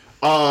lunchroom?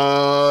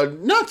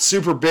 Not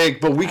super big,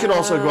 but we could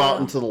also go out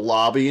into the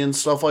lobby and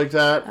stuff like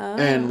that.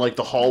 And,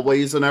 the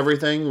hallways and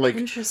everything.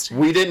 Interesting.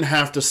 We didn't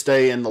have to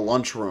stay in the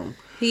lunchroom.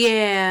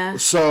 Yeah.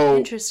 So,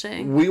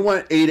 interesting. We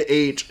went A to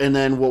H, and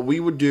then what we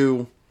would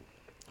do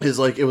is,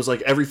 it was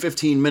every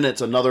 15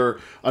 minutes, another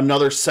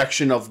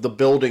section of the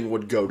building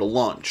would go to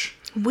lunch.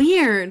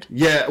 Weird.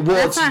 Yeah, well,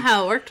 that's not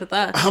how it worked with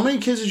us. How many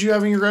kids did you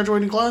have in your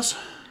graduating class?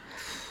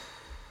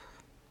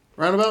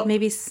 Roundabout?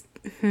 Maybe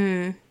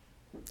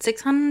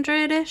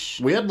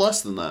 600-ish. We had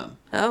less than that.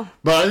 Oh.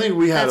 But I think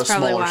we had a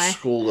smaller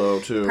school,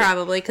 though, too.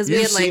 Probably, because we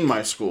had, You've seen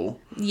my school.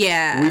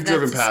 Yeah, we've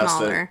driven past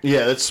smaller. It.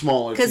 Yeah, it's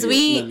smaller. Because do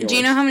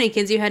you know how many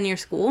kids you had in your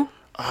school?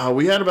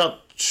 We had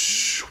about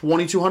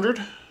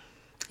 2,200.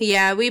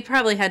 Yeah, we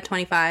probably had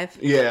 25.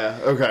 Yeah,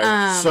 okay.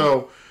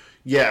 So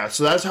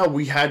that's how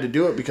we had to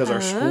do it because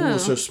our school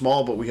was so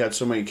small, but we had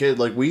so many kids.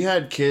 We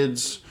had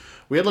 30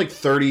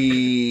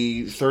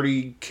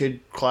 kid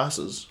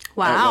classes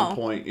at one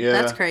point. Yeah.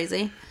 That's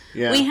crazy.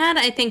 Yeah. We had,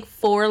 I think,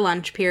 4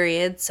 lunch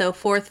periods, so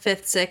 4th,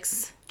 5th,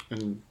 6th,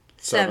 and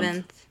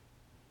 7th.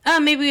 Oh,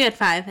 maybe we had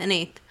 5 and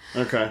 8th.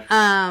 Okay.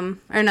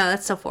 Or no,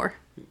 that's still 4.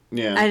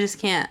 Yeah. I just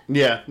can't.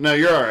 Yeah. No,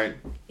 you're all right.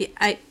 Yeah,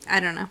 I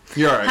don't know.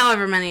 You're all right.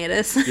 However many it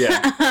is.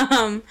 Yeah.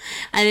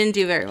 I didn't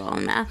do very well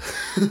in math.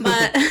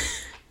 But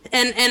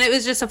and it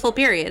was just a full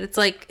period. It's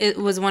it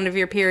was one of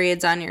your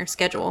periods on your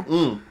schedule.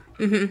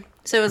 Mm-hmm.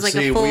 So it was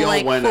a full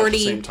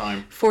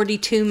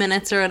 42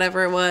 minutes or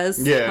whatever it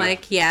was.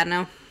 Yeah.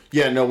 No.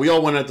 Yeah, no, we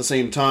all went at the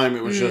same time.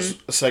 It was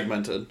just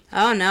segmented.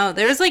 Oh, no.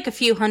 There was a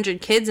few hundred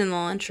kids in the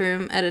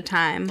lunchroom at a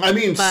time. I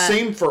mean,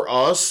 same for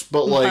us,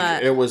 but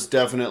it was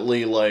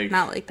definitely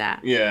not like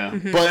that. Yeah.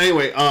 Mm-hmm. But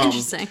anyway,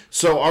 interesting.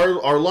 So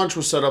our lunch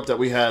was set up that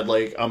we had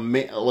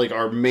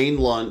our main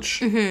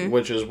lunch,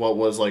 which is what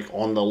was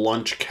on the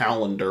lunch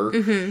calendar.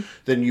 Mm-hmm.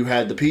 Then you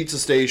had the pizza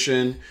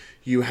station.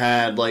 You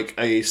had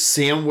a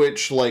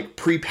sandwich,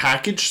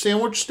 prepackaged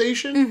sandwich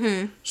station.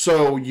 Mm-hmm.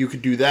 So you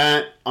could do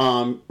that.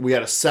 We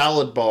had a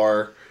salad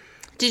bar.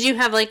 Did you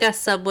have a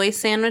Subway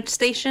sandwich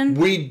station?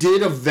 We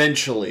did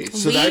eventually.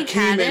 So that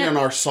came in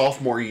our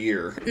sophomore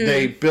year.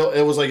 They built,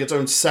 it was its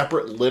own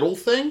separate little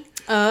thing.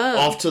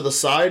 Off to the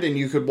side, and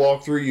you could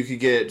walk through. You could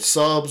get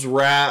subs,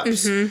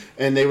 wraps,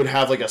 and they would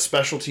have a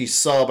specialty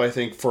sub, I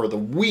think, for the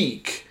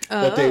week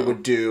that they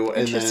would do,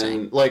 and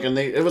then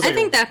it was. I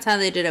think that's how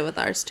they did it with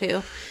ours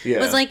too. Yeah, it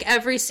was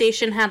every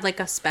station had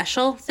a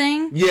special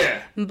thing.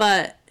 Yeah,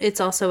 but it's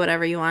also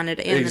whatever you wanted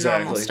and the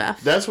normal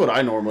stuff. That's what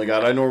I normally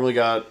got. I normally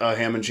got a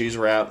ham and cheese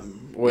wrap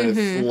with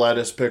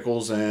lettuce,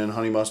 pickles, and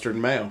honey mustard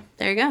and mayo.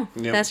 There you go.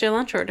 Yep. That's your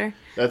lunch order.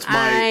 That's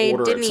my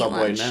order at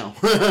Subway now.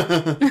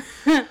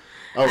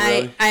 Oh,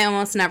 really? I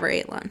almost never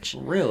ate lunch.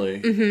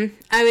 Really? Mm-hmm.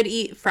 I would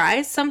eat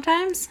fries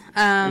sometimes.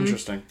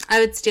 Interesting.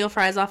 I would steal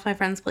fries off my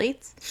friends'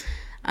 plates.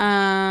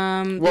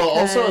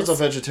 Also as a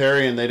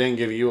vegetarian, they didn't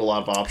give you a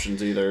lot of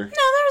options either. No,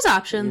 there was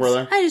options. Were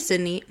there? I just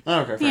didn't eat.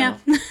 Oh, okay, fair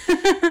enough.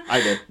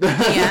 I did.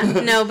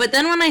 Yeah, no, but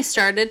then when I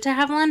started to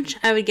have lunch,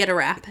 I would get a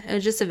wrap. It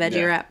was just a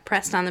veggie wrap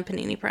pressed on the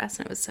panini press,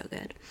 and it was so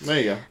good. There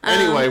you go.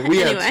 Anyway,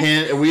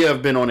 we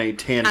have been on a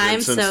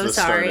tangent since this started. I'm so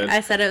sorry.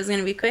 I said it was going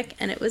to be quick,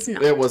 and it was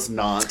not. It was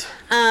not.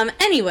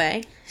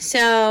 Anyway,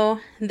 so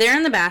they're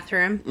in the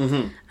bathroom.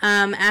 Mm-hmm.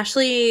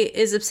 Ashley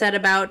is upset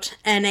about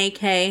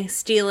NAK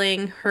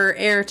stealing her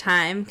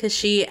airtime because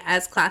she,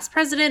 as class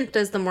president,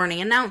 does the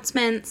morning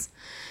announcements.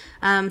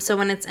 So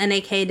when it's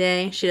NAK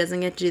day, she doesn't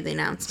get to do the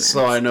announcements.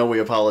 So I know we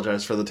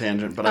apologize for the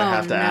tangent, but I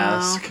have to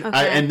ask.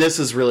 Okay. And this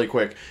is really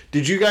quick.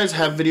 Did you guys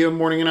have video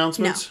morning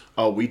announcements? No.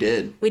 Oh, we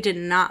did. We did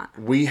not.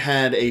 We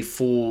had a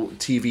full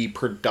TV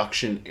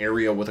production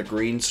area with a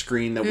green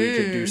screen that we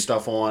could do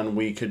stuff on.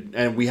 We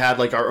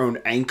had our own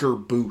anchor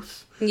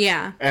booth.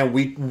 Yeah. And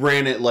we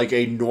ran it like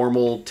a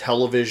normal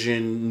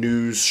television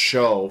news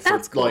show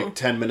for like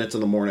 10 minutes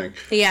in the morning.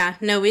 Yeah.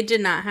 No, we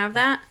did not have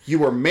that. You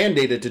were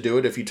mandated to do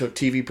it if you took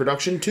TV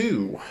production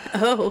too.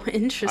 Oh,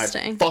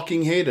 interesting. I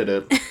fucking hated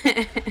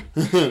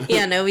it.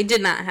 Yeah, no, we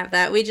did not have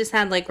that. We just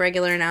had like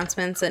regular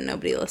announcements that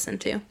nobody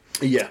listened to.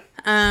 Yeah.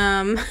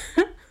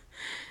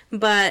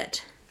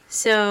 But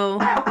so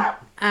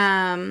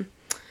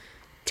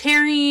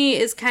Terry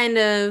is kind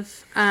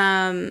of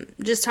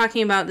just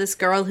talking about this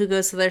girl who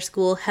goes to their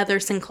school, Heather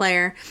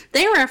Sinclair.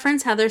 They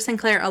reference Heather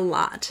Sinclair a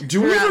lot.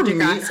 Do we ever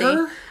meet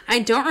her? I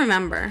don't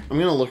remember. I'm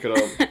gonna look it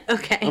up.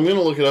 Okay. I'm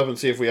gonna look it up and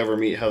see if we ever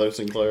meet Heather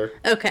Sinclair.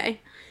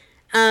 Okay.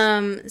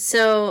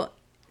 So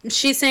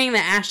she's saying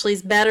that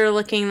Ashley's better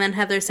looking than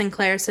Heather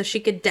Sinclair, so she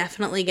could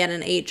definitely get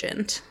an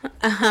agent.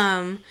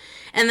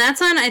 And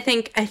that's when I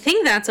think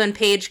that's when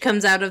Paige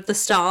comes out of the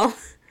stall,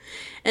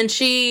 and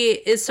she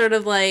is sort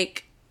of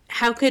like,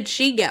 how could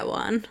she get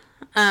one?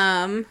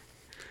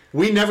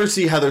 We never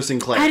see Heather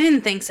Sinclair. I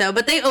didn't think so,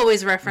 but they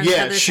always reference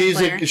Heather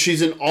Sinclair.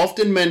 She's an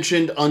often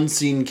mentioned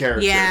unseen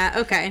character. Yeah,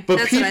 okay. But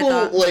that's people what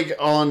I thought. like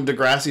on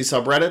Degrassi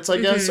subreddits,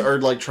 I guess, are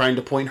like trying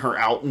to point her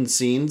out in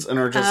scenes and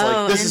are just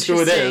like, this is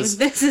who it is.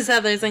 This is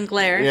Heather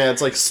Sinclair. Yeah,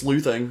 it's like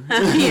sleuthing.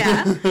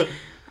 Yeah.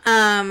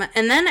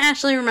 And then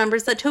Ashley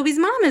remembers that Toby's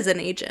mom is an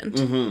agent.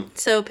 Mm-hmm.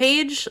 So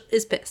Paige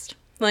is pissed.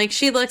 Like,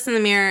 she looks in the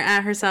mirror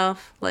at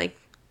herself, like,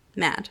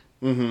 mad.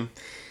 Mm-hmm.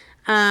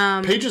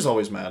 Paige is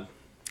always mad.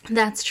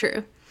 That's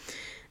true.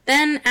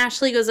 Then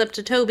Ashley goes up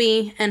to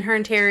Toby, and her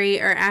and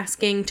Terry are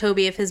asking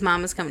Toby if his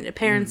mom is coming to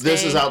Parents' Day.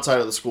 This is outside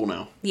of the school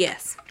now.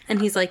 Yes.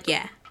 And he's like,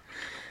 yeah.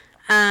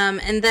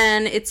 And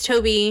then it's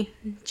Toby,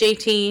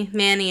 JT,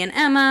 Manny, and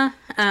Emma.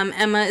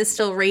 Emma is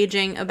still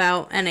raging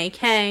about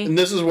NAK. And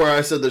this is where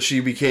I said that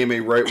she became a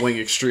right-wing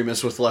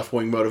extremist with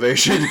left-wing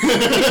motivation.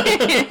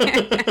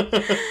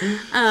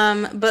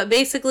 But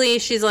basically,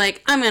 she's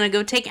like, I'm going to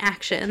go take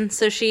action.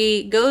 So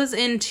she goes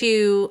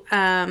into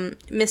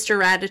Mr.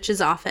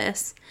 Radich's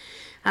office.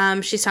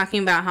 She's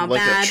talking about how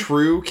bad... Like a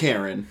true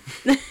Karen.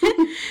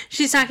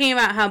 She's talking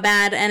about how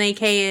bad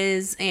NAK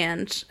is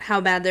and how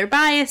bad their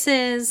bias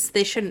is.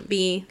 They shouldn't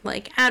be,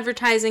 like,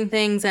 advertising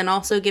things and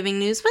also giving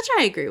news, which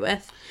I agree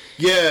with.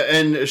 Yeah,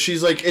 and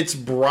she's like, it's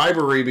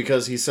bribery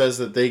because he says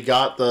that they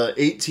got the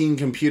 18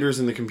 computers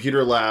in the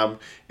computer lab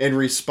in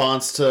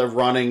response to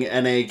running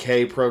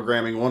NAK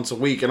programming once a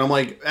week. And I'm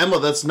like, Emma,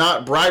 that's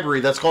not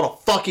bribery. That's called a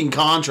fucking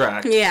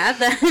contract. Yeah,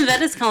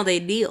 that is called a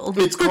deal.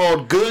 It's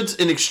called goods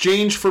in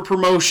exchange for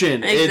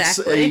promotion.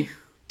 Exactly. It's a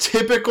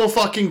typical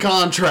fucking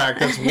contract.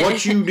 That's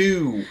what you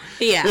do.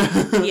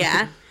 Yeah,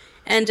 yeah.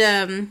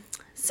 And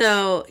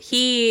so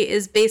he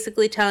is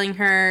basically telling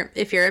her,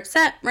 if you're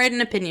upset, write an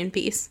opinion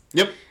piece.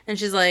 Yep. And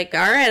she's like,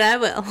 all right, I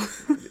will.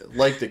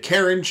 Like the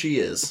Karen she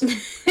is.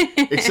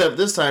 Except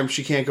this time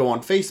she can't go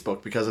on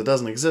Facebook because it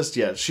doesn't exist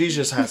yet. She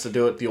just has to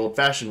do it the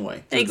old-fashioned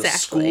way. Through the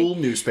school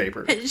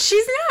newspaper.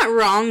 She's not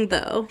wrong,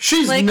 though.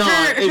 She's like, not.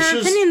 Her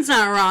opinion's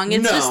not wrong.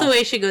 It's just the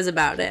way she goes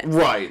about it.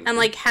 Right. And,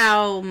 like,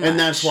 how much and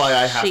that's why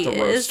I have to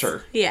roast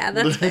her. Yeah,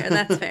 that's fair.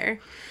 That's fair.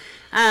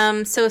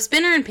 So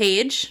Spinner and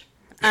Paige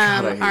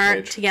are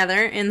Paige.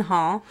 together in the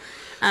hall.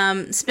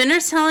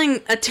 Spinner's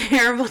telling a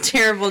terrible,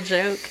 terrible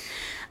joke.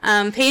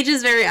 Paige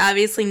is very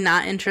obviously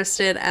not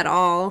interested at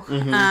all.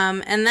 Mm-hmm.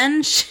 And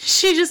then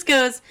she just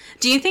goes,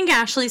 do you think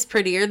Ashley's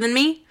prettier than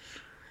me?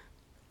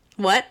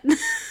 What?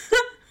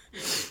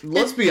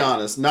 Let's be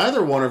honest.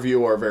 Neither one of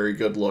you are very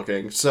good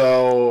looking,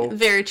 so...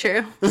 Very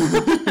true.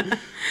 You're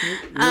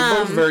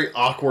both very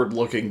awkward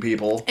looking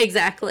people.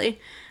 Exactly.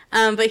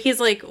 But he's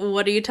like,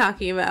 what are you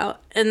talking about?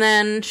 And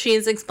then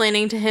she's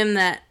explaining to him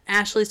that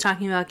Ashley's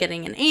talking about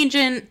getting an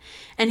agent.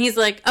 And he's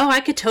like, oh, I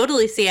could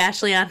totally see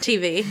Ashley on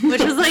TV.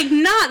 Which was, like,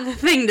 not the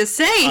thing to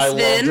say, Spin. I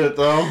loved it,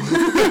 though.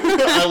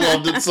 I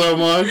loved it so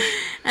much.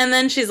 And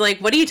then she's like,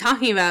 what are you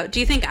talking about? Do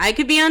you think I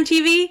could be on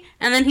TV?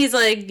 And then he's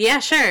like, yeah,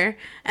 sure.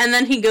 And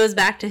then he goes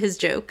back to his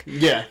joke.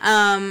 Yeah.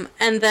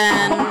 And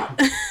then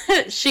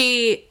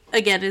she,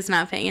 again, is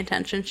not paying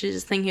attention. She's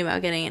just thinking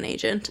about getting an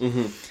agent.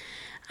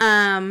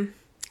 Mm-hmm.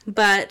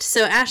 But,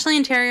 so Ashley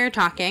and Terry are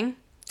talking.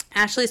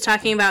 Ashley's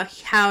talking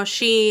about how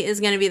she is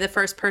going to be the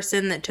first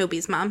person that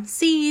Toby's mom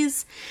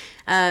sees,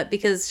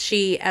 because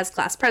she, as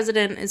class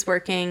president, is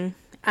working,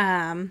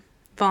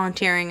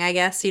 volunteering, I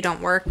guess. You don't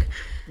work.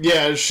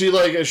 Yeah,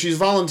 she's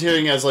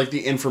volunteering as, like,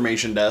 the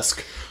information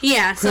desk.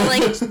 Yeah, so,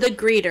 like, the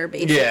greeter,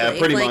 basically. Yeah,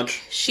 pretty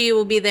much. She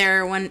will be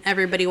there when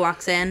everybody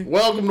walks in.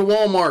 Welcome to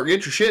Walmart.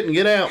 Get your shit and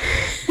get out.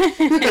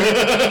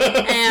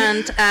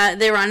 And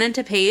they run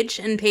into Paige,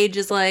 and Paige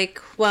is like,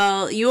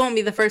 well, you won't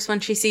be the first one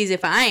she sees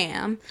if I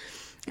am.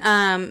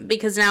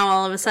 Because now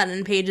all of a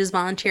sudden Paige is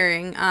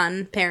volunteering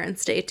on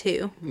Parents' Day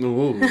too.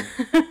 Ooh.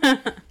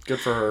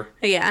 Good for her.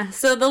 Yeah,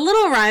 so the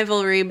little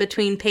rivalry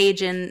between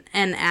Paige and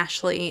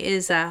Ashley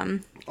is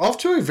off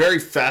to a very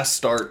fast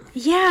start.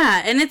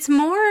 Yeah, and it's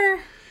more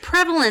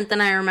prevalent than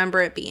I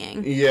remember it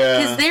being. Yeah.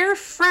 Because they're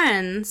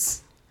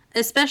friends,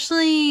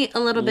 especially a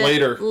little bit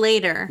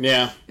later.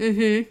 Yeah.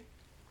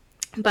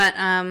 Mm-hmm. But,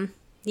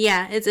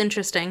 yeah, it's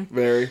interesting.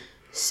 Very.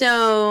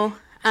 So,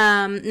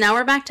 Now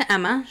we're back to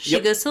Emma. She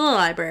goes to the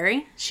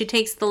library. She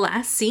takes the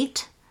last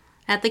seat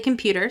at the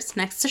computers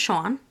next to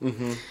Sean.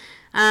 Mm-hmm.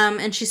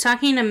 And she's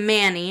talking to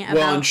Manny about...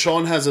 Well, and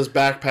Sean has his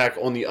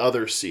backpack on the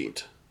other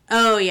seat.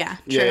 Oh, yeah.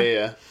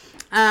 True.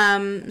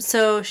 Yeah.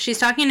 So she's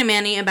talking to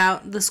Manny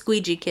about the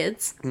squeegee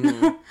kids.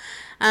 Mm-hmm.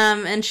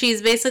 And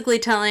she's basically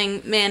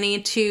telling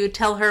Manny to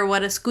tell her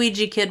what a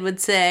squeegee kid would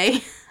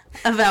say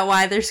about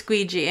why they're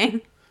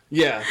squeegeeing.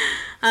 Yeah.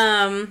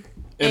 And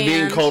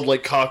being called,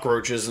 like,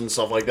 cockroaches and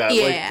stuff like that.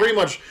 Yeah. Like, pretty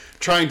much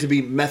trying to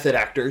be method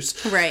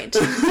actors. Right.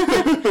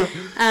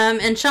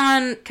 And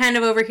Sean kind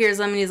of overhears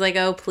them, and he's like,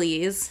 oh,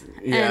 please.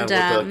 Yeah, and,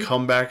 with the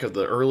comeback of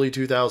the early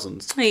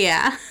 2000s.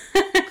 Yeah.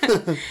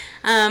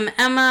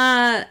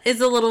 Emma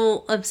is a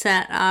little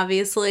upset,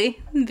 obviously,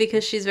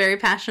 because she's very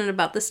passionate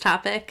about this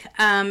topic.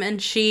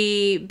 And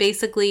she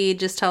basically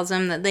just tells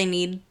him that they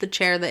need the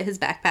chair that his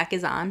backpack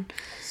is on.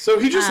 So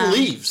he just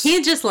leaves.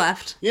 He just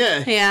left.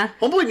 Yeah. Yeah.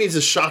 Homeboy needs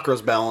his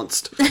chakras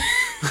balanced.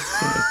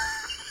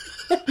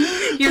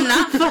 You're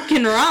not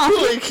fucking wrong.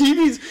 Like he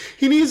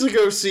needs to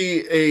go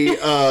see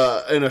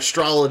an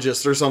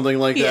astrologist or something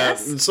like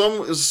that. And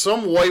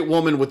some white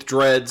woman with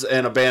dreads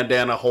and a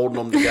bandana holding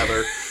them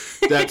together.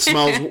 That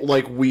smells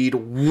like weed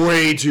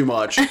way too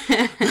much.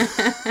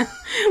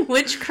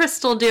 Which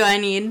crystal do I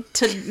need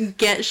to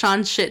get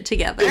Sean's shit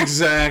together?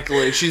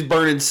 Exactly. She's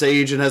burning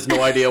sage and has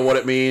no idea what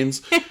it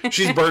means.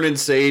 She's burning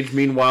sage.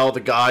 Meanwhile, the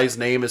guy's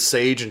name is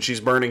Sage and she's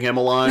burning him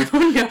alive. Oh,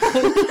 no.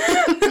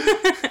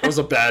 That was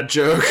a bad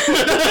joke.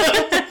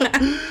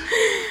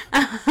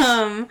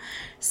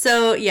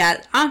 So,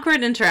 yeah,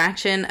 awkward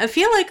interaction. I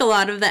feel like a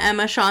lot of the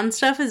Emma-Sean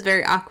stuff is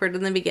very awkward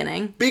in the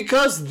beginning.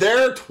 Because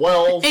they're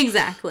 12.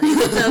 Exactly.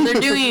 So they're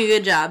doing a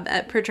good job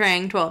at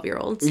portraying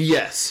 12-year-olds.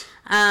 Yes.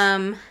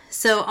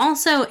 So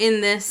also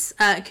in this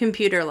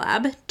computer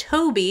lab,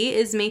 Toby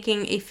is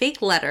making a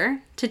fake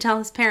letter to tell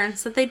his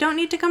parents that they don't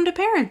need to come to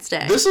Parents'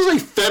 Day. This is a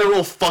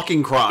federal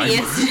fucking crime.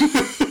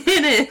 Yes,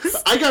 it is.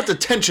 I got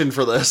detention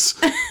for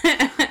this.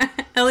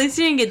 At least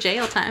you didn't get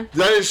jail time.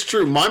 That is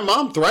true. My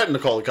mom threatened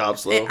to call the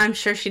cops, though. I'm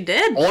sure she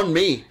did. On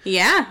me.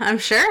 Yeah, I'm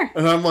sure.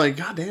 And I'm like,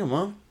 God damn,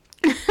 Mom.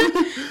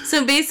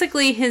 So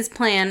basically his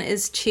plan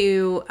is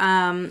to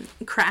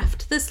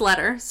craft this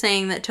letter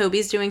saying that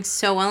Toby's doing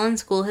so well in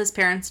school his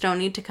parents don't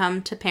need to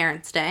come to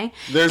Parents' Day.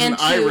 There's an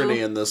irony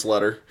in this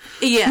letter.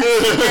 Yeah.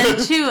 And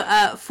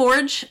to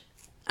forge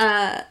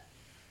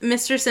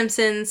Mr.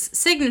 Simpson's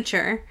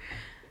signature.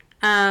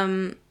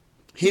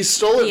 He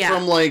stole it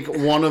from like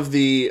one of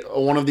the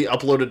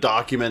uploaded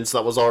documents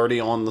that was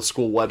already on the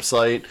school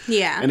website.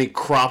 Yeah. And he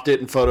cropped it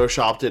and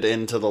photoshopped it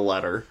into the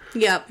letter.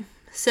 Yep.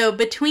 So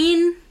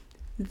between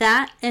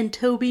that and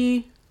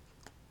Toby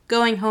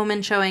going home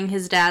and showing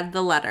his dad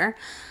the letter,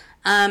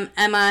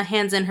 Emma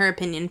hands in her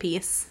opinion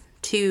piece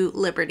to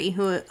Liberty,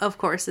 who, of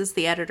course, is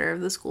the editor of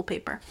the school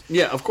paper.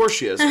 Yeah, of course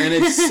she is. And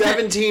it's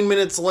 17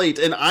 minutes late,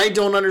 and I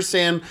don't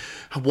understand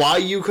why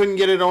you couldn't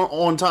get it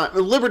on time.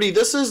 Liberty,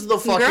 this is the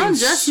fucking... Girl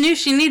just knew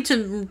she needed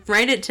to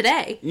write it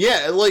today.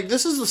 Yeah, like,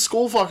 this is the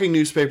school fucking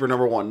newspaper,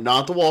 number one,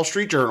 not the Wall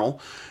Street Journal.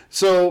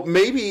 So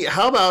maybe,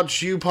 how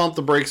about you pump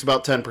the brakes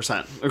about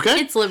 10%, okay?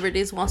 It's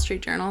Liberty's Wall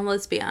Street Journal,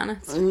 let's be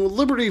honest.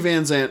 Liberty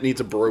Van Zant needs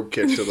a brogue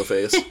kick to the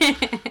face.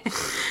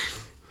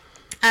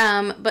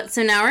 But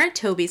so now we're at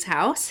Toby's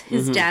house.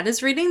 His dad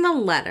is reading the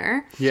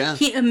letter. Yeah.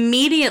 He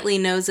immediately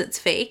knows it's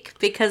fake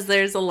because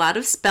there's a lot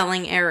of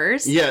spelling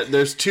errors. Yeah,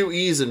 there's 2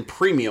 E's in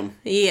premium.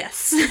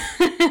 Yes.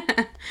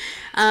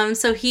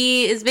 So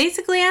he is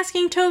basically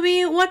asking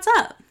Toby, what's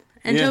up?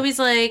 And Toby's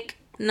like,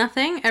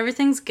 nothing,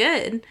 everything's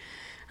good.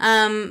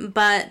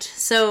 But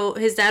so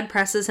his dad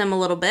presses him a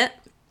little bit.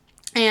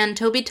 And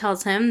Toby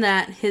tells him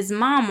that his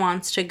mom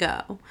wants to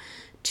go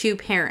to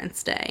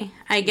Parents' Day.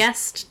 I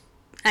guess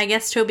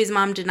Toby's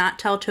mom did not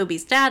tell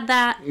Toby's dad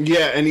that.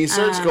 Yeah, and he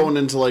starts going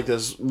into, like,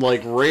 this,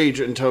 like, rage,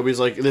 and Toby's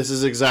like, this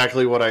is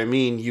exactly what I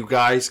mean. You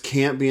guys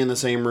can't be in the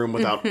same room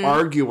without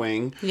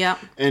arguing. Yep.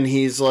 And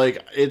he's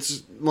like,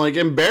 it's, like,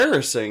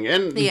 embarrassing.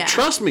 And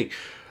trust me,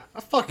 I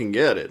fucking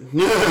get it.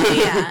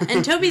 Yeah,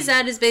 and Toby's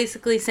dad is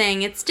basically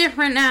saying, it's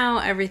different now,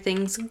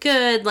 everything's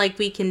good, like,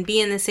 we can be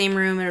in the same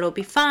room and it'll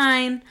be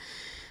fine.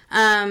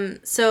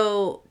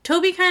 So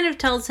Toby kind of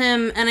tells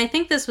him, and I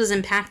think this was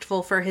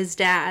impactful for his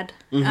dad,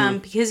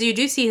 because you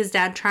do see his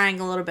dad trying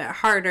a little bit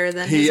harder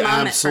than his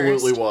mom at first. He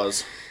absolutely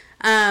was.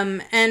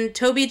 And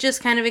Toby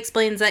just kind of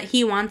explains that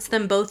he wants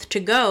them both to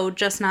go,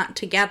 just not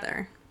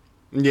together.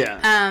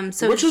 Yeah.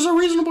 Which is a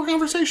reasonable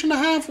conversation to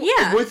have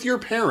with your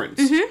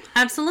parents. Mm-hmm,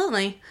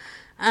 absolutely.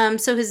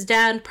 So his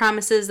dad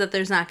promises that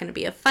there's not going to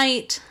be a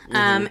fight.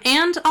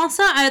 And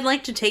also, I'd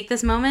like to take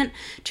this moment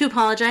to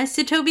apologize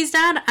to Toby's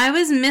dad. I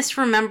was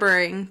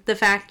misremembering the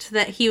fact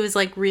that he was,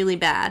 like, really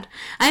bad.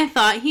 I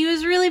thought he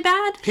was really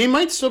bad. He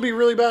might still be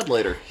really bad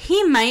later.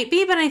 He might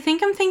be, but I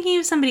think I'm thinking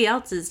of somebody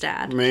else's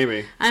dad.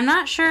 Maybe. I'm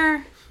not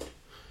sure.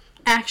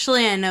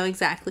 Actually, I know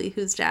exactly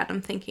whose dad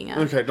I'm thinking of.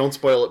 Okay, don't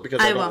spoil it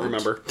because I don't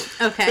remember.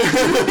 Okay.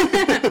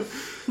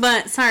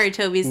 But sorry,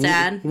 Toby's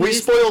dad. We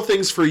spoil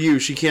things for you.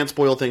 She can't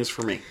spoil things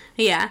for me.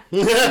 Yeah.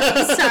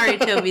 Sorry,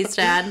 Toby's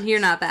dad. You're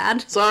not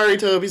bad. Sorry,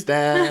 Toby's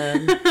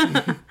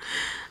dad.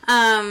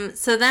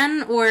 So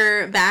then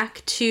we're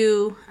back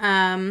to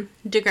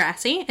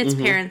Degrassi. It's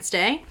Parents'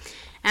 Day.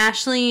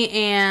 Ashley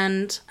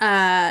and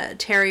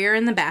Terry are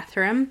in the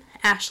bathroom.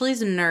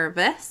 Ashley's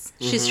nervous.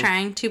 She's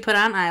trying to put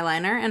on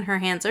eyeliner, and her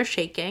hands are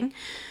shaking.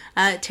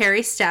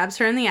 Terry stabs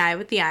her in the eye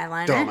with the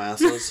eyeliner.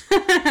 Dumbasses.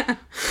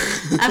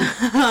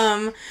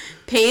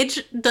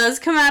 Paige does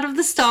come out of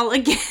the stall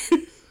again.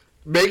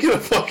 Making a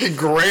fucking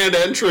grand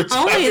entrance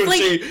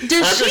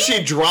after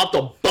she dropped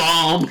a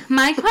bomb.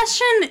 My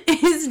question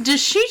is, does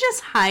she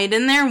just hide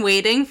in there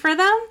waiting for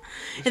them?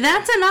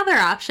 That's another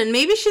option.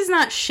 Maybe she's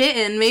not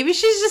shitting. Maybe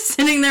she's just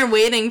sitting there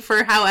waiting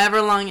for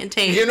however long it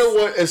takes. You know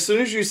what? As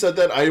soon as you said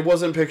that, I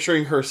wasn't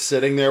picturing her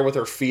sitting there with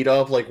her feet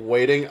up, like,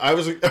 waiting. I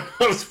was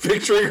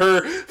picturing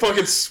her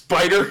fucking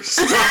spider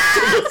stuck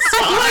to the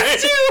side.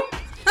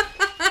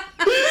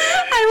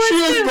 She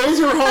has both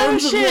her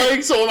arms and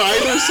legs on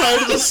either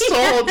side of the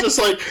stall, just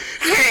like...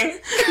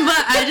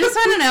 But I just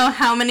want to know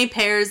how many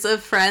pairs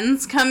of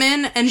friends come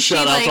in, and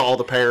Shout out to all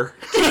the pair.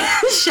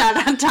 Shout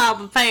out to all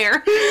the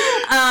pair.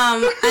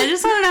 I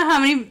just want to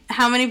know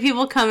how many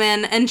people come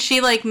in, and she,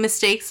 like,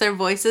 mistakes their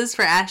voices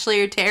for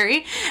Ashley or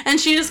Terry,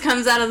 and she just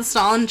comes out of the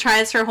stall and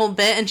tries her whole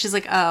bit, and she's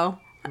like, oh...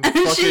 And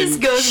she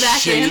just goes back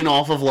Shane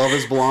off of Love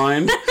is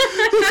Blind.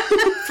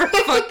 For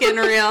fucking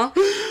real.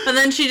 But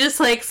then she just,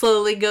 like,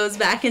 slowly goes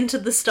back into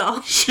the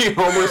stall. She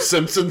Homer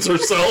Simpsons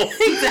herself.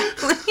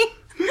 Exactly.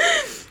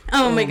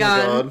 Oh my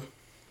god.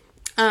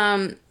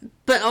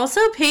 But also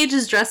Paige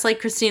is dressed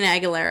like Christina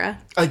Aguilera.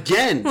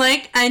 Again.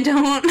 Like, I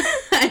don't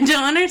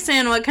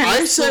understand what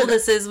kind of school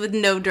this is with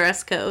no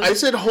dress code. I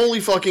said, holy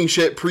fucking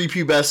shit,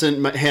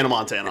 prepubescent Hannah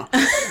Montana.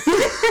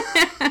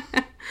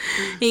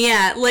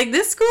 Yeah, like,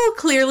 this school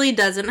clearly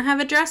doesn't have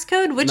a dress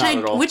code, which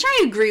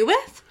I agree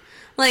with.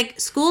 Like,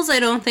 schools I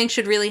don't think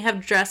should really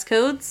have dress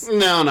codes.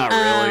 No, not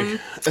really.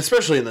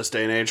 Especially in this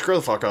day and age. Grow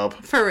the fuck up.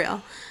 For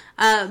real.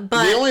 But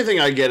the only thing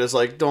I get is,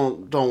 like,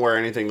 don't wear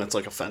anything that's,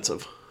 like,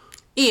 offensive.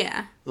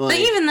 Yeah. Like, but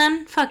even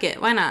then, fuck it.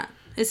 Why not?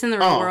 It's in the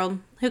real world.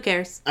 Who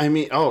cares? I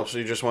mean, so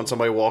you just want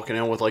somebody walking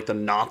in with, like, the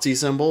Nazi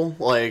symbol?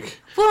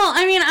 Like... Well,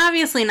 I mean,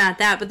 obviously not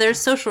that, but there's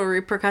social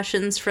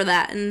repercussions for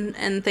that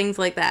and things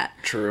like that.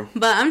 True.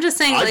 But I'm just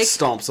saying, I'd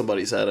stomp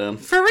somebody's head in.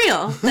 For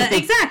real.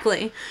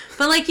 Exactly.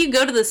 But, like, you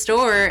go to the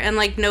store and,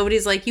 like,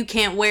 nobody's like, you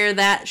can't wear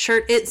that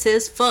shirt. It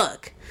says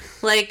fuck.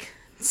 Like...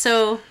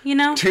 So, you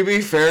know. To be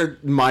fair,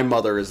 my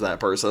mother is that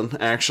person,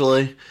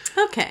 actually.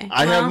 Okay.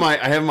 I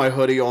have my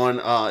hoodie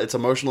on. It's a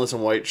motionless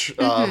and white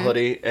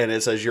hoodie, and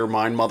it says, "You're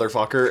mine,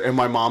 motherfucker." And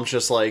my mom's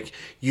just like,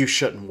 "You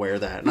shouldn't wear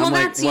that." And I'm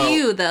like, that's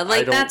you, though.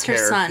 Like, that's her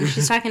son.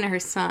 She's talking to her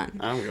son.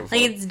 I don't give a fuck.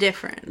 Like, it's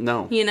different.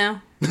 No. You know?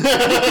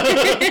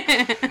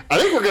 I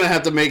think we're going to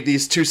have to make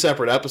these two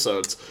separate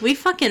episodes. We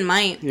fucking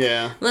might.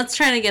 Yeah. Let's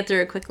try to get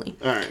through it quickly.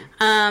 All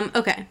right.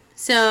 Okay.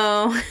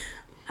 So,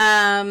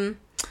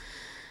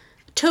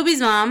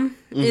 Toby's mom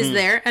is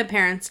there at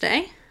Parents'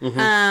 Day.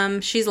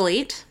 She's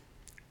late.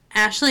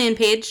 Ashley and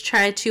Paige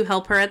try to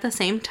help her at the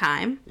same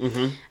time.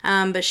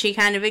 But she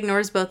kind of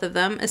ignores both of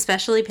them,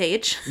 especially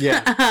Paige.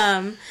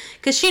 Yeah.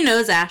 Because she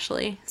knows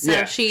Ashley. So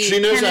yeah. she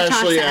knows kind of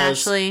talks to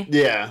Ashley.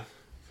 Yeah.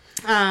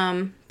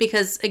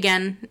 Because,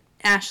 again,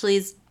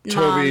 Ashley's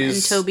mom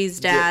and Toby's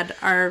dad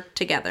are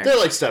together. They're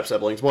like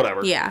step-siblings,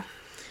 whatever. Yeah.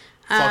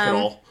 Fuck it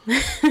all.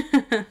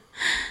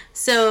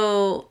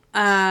 So,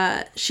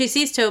 she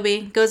sees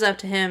Toby, goes up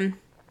to him.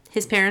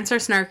 His parents are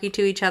snarky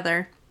to each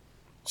other.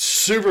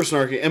 Super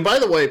snarky. And by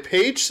the way,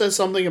 Paige says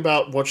something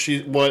about what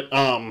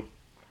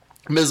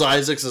Ms.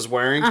 Isaacs is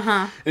wearing.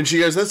 And she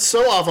goes, "That's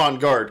so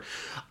avant-garde."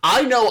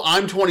 I know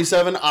I'm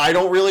 27. I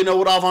don't really know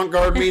what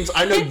avant-garde means.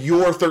 I know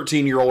your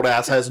 13-year-old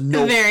ass has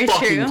no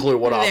clue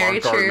what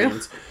avant-garde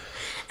means.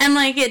 And,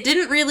 like, it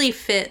didn't really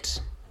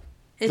fit.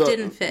 It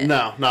didn't fit.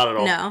 No, not at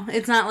all. No,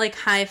 it's not like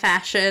high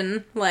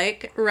fashion,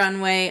 like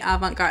runway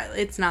avant-garde.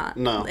 It's not.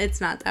 No.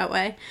 It's not that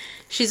way.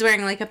 She's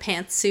wearing like a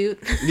pantsuit.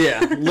 Yeah,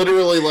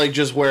 literally like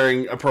just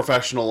wearing a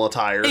professional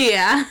attire.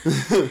 Yeah.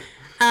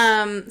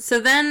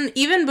 So then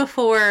even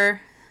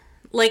before,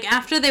 like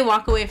after they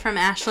walk away from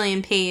Ashley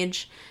and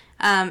Paige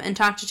and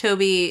talk to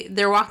Toby,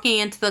 they're walking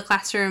into the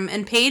classroom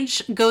and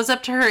Paige goes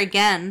up to her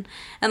again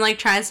and like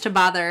tries to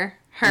bother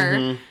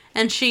her.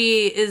 And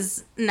she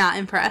is not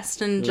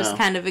impressed and just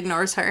kind of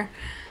ignores her.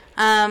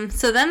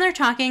 So then they're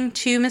talking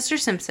to Mr.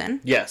 Simpson.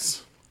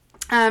 Yes.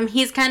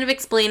 He's kind of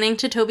explaining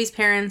to Toby's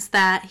parents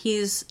that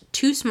he's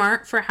too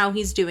smart for how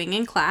he's doing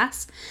in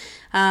class.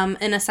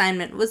 an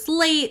assignment was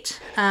late.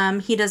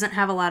 He doesn't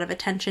have a lot of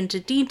attention to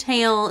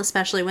detail,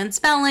 especially when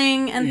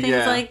spelling and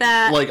things like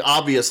that. Like,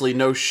 obviously,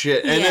 no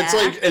shit. And it's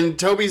like, and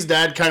Toby's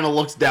dad kind of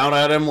looks down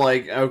at him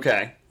like,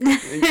 okay,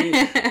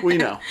 we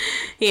know.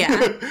 Yeah.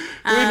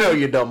 We know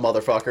you dumb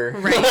motherfucker.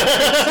 Right.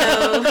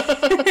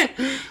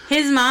 So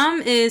his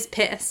mom is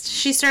pissed.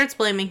 She starts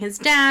blaming his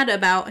dad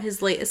about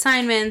his late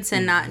assignments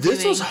and not doing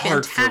fantastic. This was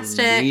hard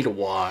for me to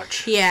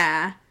watch.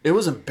 Yeah. It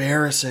was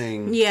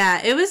embarrassing.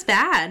 Yeah, it was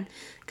bad.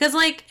 Because,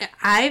 like,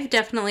 I've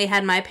definitely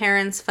had my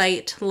parents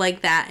fight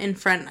like that in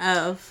front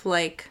of,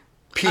 like,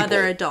 people.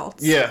 Other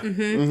adults. Yeah.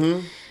 Mm-hmm.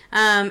 Mm-hmm.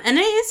 And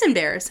it is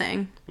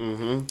embarrassing.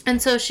 Mm-hmm.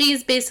 And so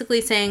she's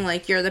basically saying,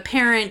 like, you're the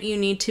parent. You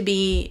need to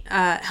be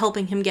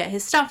helping him get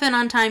his stuff in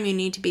on time. You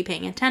need to be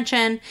paying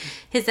attention.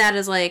 His dad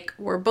is like,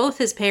 we're both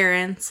his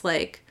parents.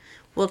 Like,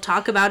 we'll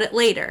talk about it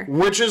later.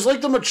 Which is,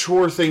 like, the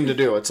mature thing to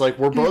do. It's like,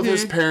 we're both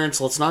his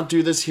parents. Let's not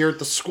do this here at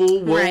the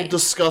school. We'll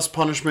discuss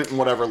punishment and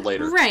whatever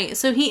later. Right.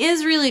 So he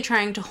is really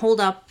trying to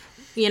hold up,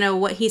 you know,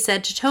 what he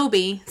said to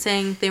Toby,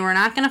 saying they were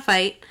not going to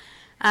fight.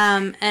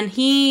 And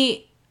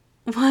he...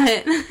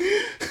 What?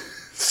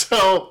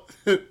 So,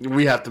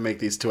 we have to make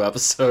these 2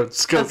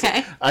 episodes.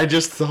 Okay. I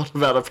just thought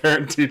about a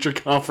parent-teacher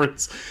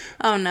conference.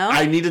 Oh, no?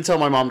 I need to tell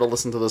my mom to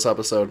listen to this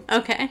episode.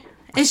 Okay.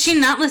 Is she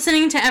not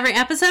listening to every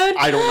episode?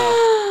 I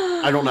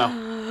don't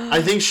know.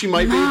 I think she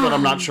might be, but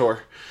I'm not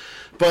sure.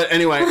 But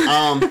anyway,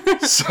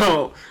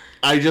 so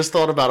I just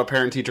thought about a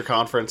parent-teacher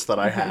conference that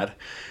I had.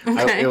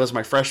 Okay. It was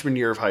my freshman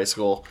year of high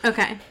school.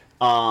 Okay.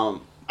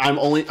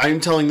 I'm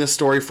telling this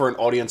story for an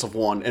audience of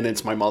 1, and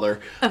it's my mother.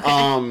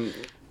 Okay.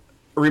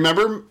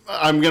 Remember,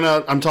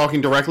 I'm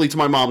talking directly to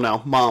my mom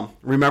now. Mom,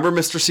 remember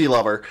Mr. Sea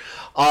Lover?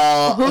 Who?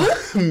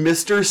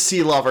 Mr.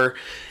 Sea Lover.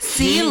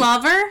 Sea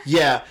Lover?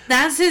 Yeah.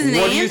 That's his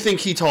name? What do you think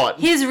he taught?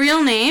 His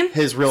real name?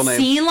 His real name.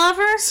 Sea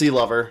Lover? Sea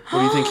Lover. What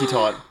do you think he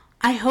taught?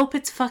 I hope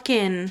it's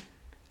fucking...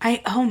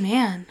 Oh,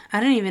 man.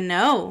 I don't even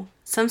know.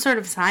 Some sort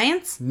of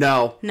science?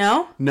 No.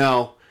 No?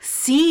 No.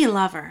 Sea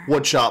Lover.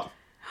 Wood shop.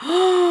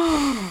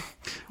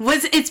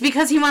 It's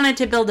because he wanted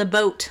to build a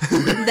boat.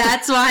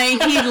 That's why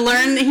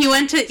he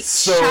went to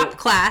shop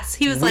class.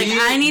 He was like,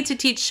 I need to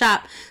teach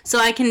shop so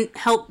I can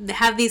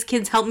have these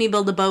kids help me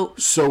build a boat.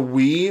 So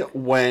we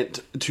went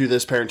to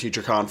this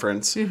parent-teacher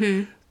conference,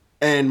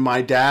 and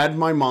my dad,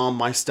 my mom,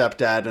 my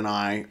stepdad, and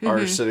I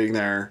are sitting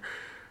there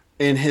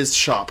in his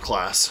shop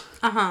class.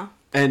 Uh-huh.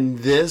 And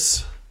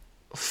this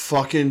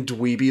fucking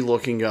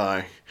dweeby-looking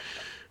guy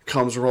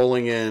comes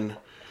rolling in,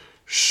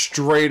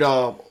 straight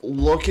up,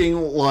 looking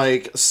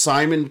like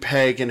Simon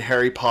Pegg and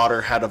Harry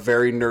Potter had a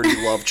very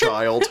nerdy love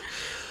child.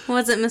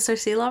 Was it Mr.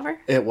 Sea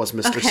Lover? It was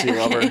Mr. Sea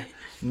Lover.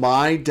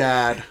 My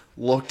dad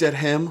looked at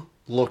him,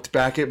 looked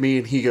back at me,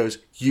 and he goes,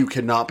 "You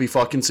cannot be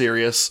fucking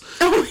serious."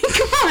 Oh my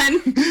god.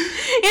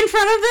 In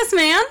front of this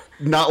man?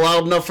 Not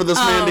loud enough for this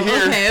man to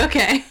hear.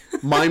 Okay.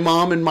 My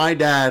mom and my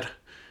dad,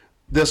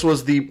 this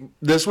was the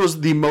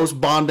most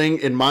bonding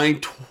in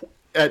my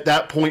at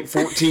that point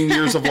 14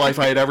 years of life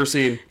I had ever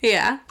seen.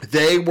 Yeah.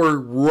 They were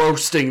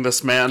roasting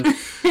this man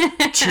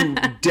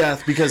to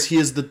death because he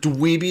is the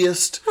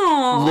dweebiest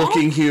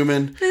looking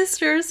human.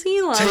 Mr.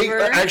 Sea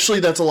Lover.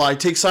 Actually, that's a lie.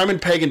 Take Simon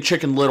Pegg and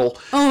Chicken Little.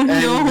 Oh, no.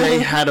 And they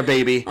had a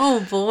baby.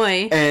 Oh,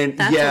 boy. And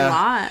that's a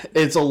lot.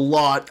 It's a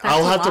lot.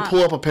 I'll have to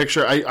pull up a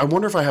picture. I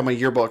wonder if I have my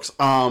yearbooks.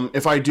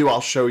 If I do,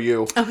 I'll show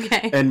you.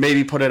 Okay. And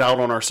maybe put it out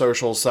on our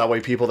socials so that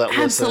way people that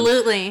listen.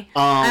 Absolutely.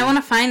 I want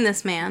to find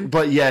this man.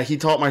 But yeah, he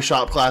taught my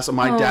shop class,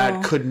 and my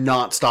dad could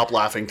not stop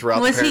laughing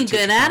throughout the parent-teacher conference. Was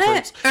he good at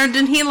it? Or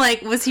did he,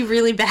 was he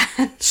really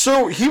bad?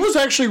 So, he was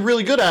actually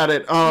really good at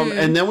it.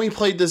 And then we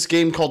played this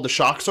game called the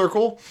Shock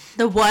Circle.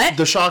 The what?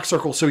 The Shock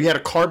Circle. So, he had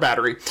a car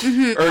battery.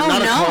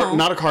 Or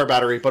not a car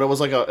battery, but it was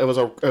like it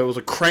was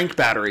a crank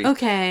battery.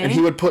 Okay. And he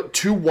would put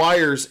 2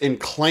 wires in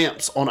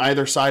clamps on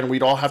either side, and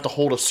we'd all have to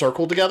hold a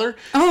circle together.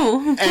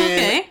 Oh,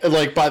 okay. And,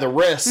 like, by the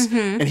wrist.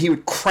 And he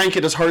would crank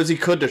it as hard as he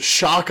could to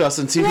shock us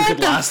and see who could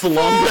last the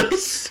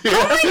longest. Yeah.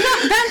 Oh my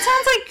god, that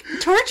sounds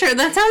like torture.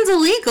 That sounds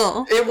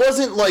illegal. It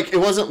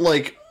wasn't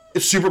like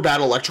super bad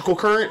electrical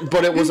current,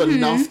 but it was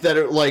enough that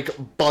it like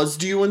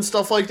buzzed you and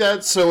stuff like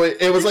that. So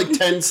it was like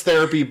tense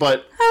therapy,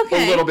 but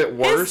a little bit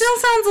worse. It still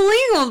sounds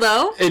illegal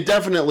though. It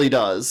definitely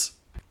does.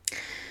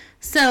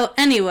 So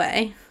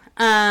anyway,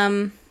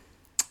 then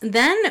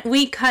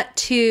we cut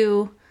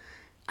to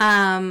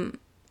Emma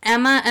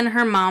and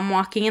her mom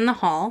walking in the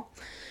hall.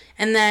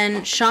 And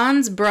then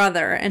Sean's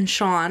brother and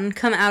Sean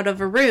come out of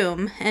a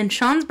room, and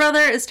Sean's brother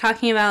is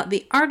talking about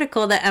the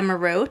article that Emma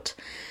wrote,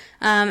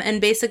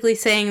 and basically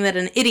saying that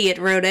an idiot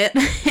wrote it,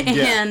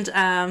 and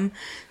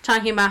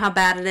talking about how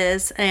bad it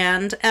is,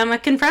 and Emma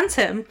confronts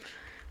him,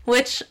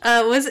 which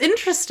was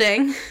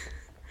interesting.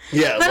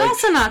 Yeah, but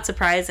also not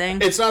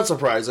surprising. It's not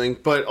surprising,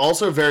 but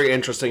also very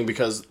interesting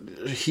because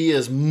he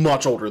is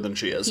much older than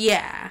she is.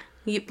 Yeah.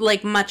 He's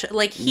much an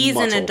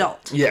older.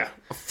 adult. Yeah,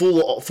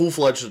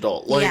 full-fledged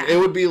adult. It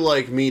would be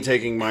like me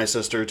taking my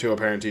sister to a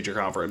parent-teacher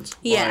conference.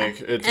 Yeah,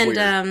 it's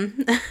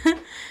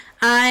weird.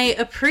 I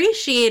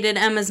appreciated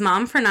Emma's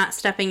mom for not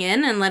stepping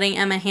in and letting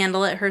Emma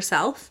handle it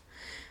herself.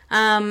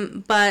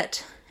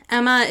 But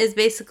Emma is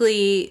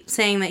basically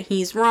saying that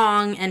he's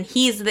wrong and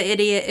he's the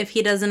idiot if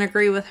he doesn't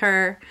agree with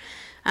her.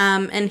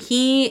 And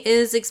he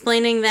is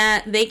explaining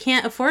that they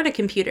can't afford a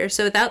computer.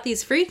 So without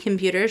these free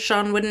computers,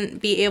 Sean wouldn't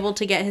be able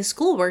to get his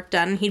schoolwork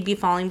done. He'd be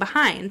falling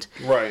behind.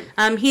 Right.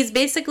 He's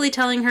basically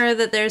telling her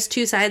that there's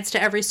two sides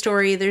to every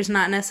story. There's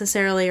not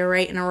necessarily a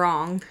right and a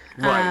wrong.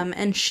 Right.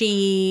 And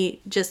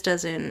she just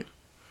doesn't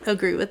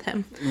agree with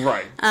him.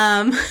 Right.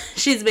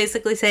 She's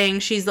basically saying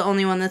she's the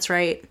only one that's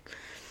right.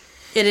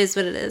 It is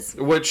what it is.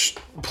 Which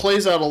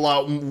plays out a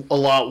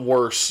lot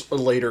worse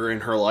later in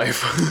her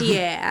life.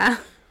 Yeah.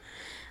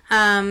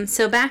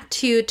 So back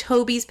to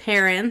Toby's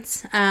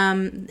parents.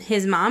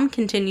 His mom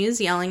continues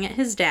yelling at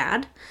his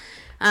dad.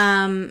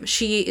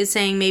 She is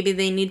saying maybe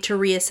they need to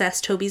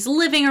reassess Toby's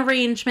living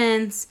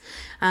arrangements.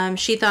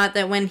 She thought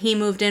that when he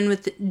moved in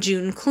with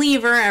June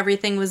Cleaver,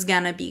 everything was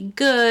gonna be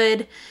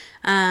good.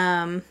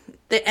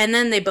 And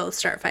then they both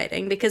start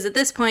fighting because at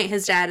this point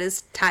his dad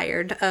is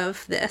tired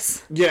of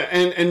this. Yeah,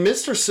 and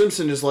Mr.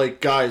 Simpson is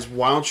like, guys,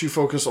 why don't you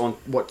focus on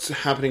what's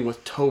happening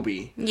with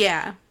Toby?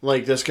 Yeah.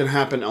 Like, this can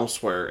happen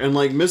elsewhere. And,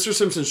 like, Mr.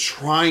 Simpson's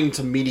trying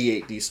to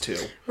mediate these two.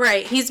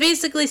 Right. He's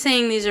basically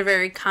saying these are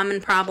very common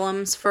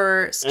problems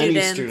for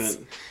students. Any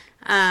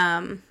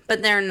student.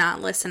 But they're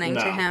not listening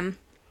to him.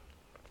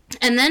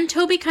 And then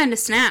Toby kind of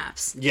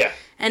snaps. Yeah.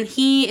 And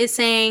he is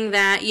saying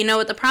that, you know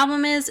what the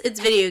problem is?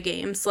 It's video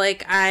games.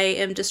 Like, I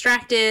am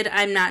distracted.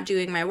 I'm not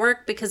doing my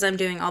work because I'm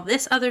doing all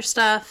this other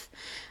stuff.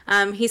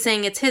 He's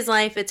saying it's his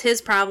life. It's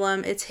his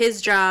problem. It's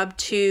his job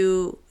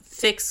to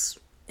fix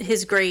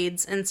his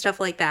grades and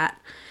stuff like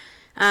that.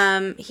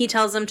 He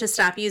tells them to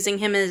stop using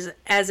him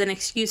as an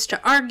excuse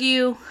to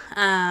argue.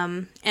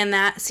 And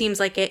that seems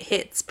like it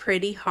hits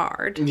pretty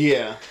hard.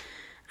 Yeah.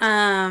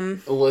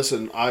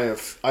 Listen, I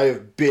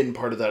have been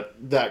part of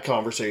that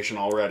conversation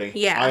already.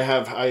 Yeah. I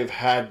have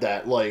had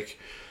that, like,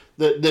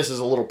 this is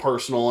a little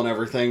personal and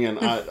everything, and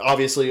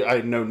obviously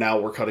I know now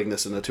we're cutting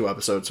this into 2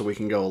 episodes so we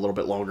can go a little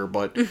bit longer,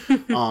 but,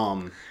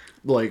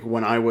 like,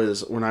 when I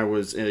was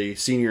a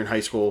senior in high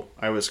school,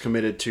 I was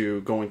committed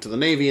to going to the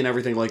Navy and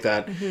everything like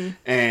that,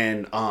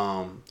 and,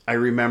 I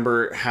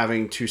remember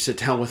having to sit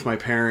down with my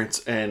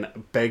parents and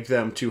beg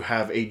them to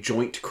have a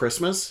joint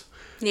Christmas.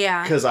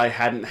 Yeah. Because I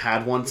hadn't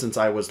had one since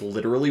I was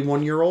literally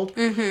 1 year old.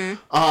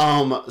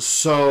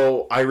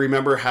 So I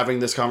remember having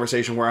this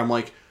conversation where I'm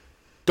like,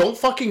 don't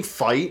fucking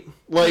fight.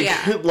 Like,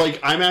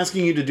 like, I'm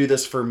asking you to do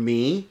this for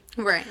me.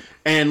 Right.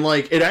 And,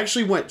 like, it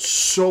actually went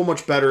so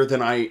much better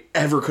than I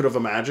ever could have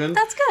imagined.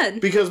 That's good.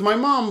 Because my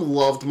mom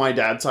loved my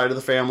dad's side of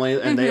the family,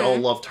 and they all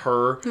loved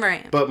her.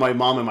 Right. But my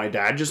mom and my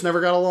dad just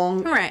never got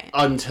along. Right.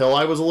 Until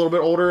I was a little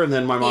bit older, and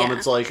then my mom,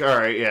 it's like, all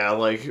right, yeah,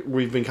 like,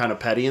 we've been kind of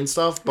petty and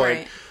stuff, but...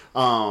 Right.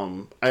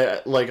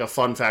 like a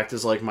fun fact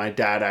is like my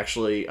dad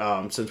actually,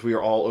 since we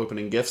were all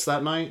opening gifts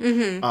that night,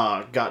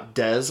 got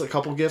Des a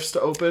couple gifts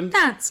to open.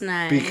 That's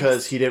nice.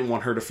 Because he didn't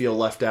want her to feel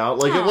left out.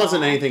 Like, it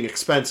wasn't anything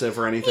expensive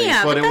or anything,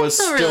 but it was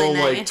still really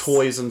like nice.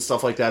 Toys and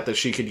stuff like that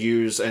she could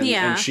use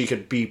and she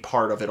could be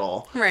part of it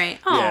all. Right.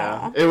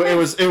 Yeah.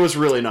 It was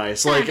really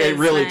nice. Like, it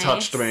really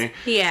touched me.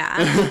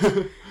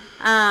 Yeah.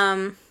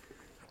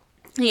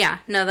 Yeah,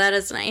 no, that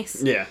is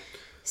nice. Yeah.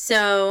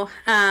 So,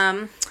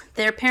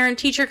 their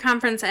parent-teacher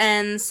conference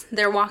ends.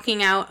 They're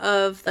walking out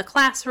of the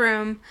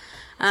classroom.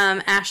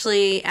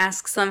 Ashley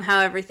asks them how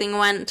everything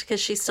went because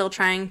she's still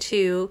trying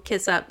to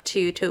kiss up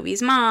to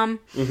Toby's mom.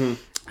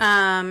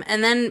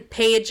 And then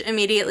Paige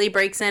immediately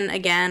breaks in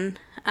again.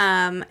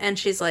 And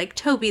she's like,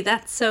 Toby,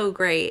 that's so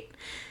great.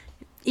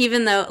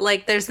 Even though,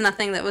 like, there's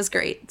nothing that was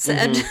great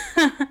said.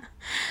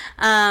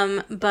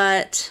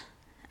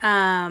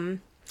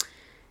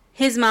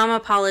 His mom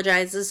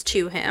apologizes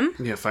to him.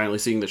 Yeah, finally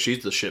seeing that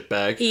she's the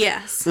shitbag.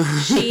 Yes.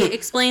 She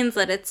explains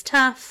that it's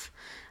tough,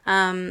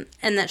 and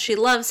that she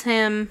loves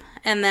him,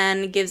 and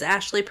then gives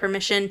Ashley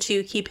permission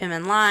to keep him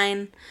in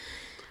line.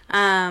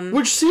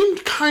 Which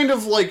seemed kind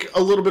of like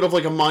a little bit of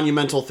like a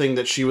monumental thing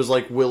that she was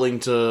like willing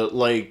to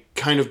like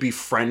kind of be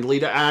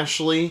friendly to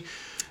Ashley.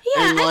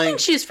 Yeah, and, I think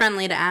she was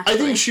friendly to Ashley. I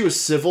think she was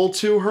civil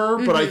to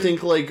her, but I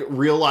think like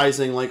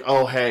realizing like,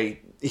 oh, hey,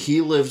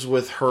 he lives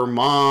with her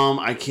mom.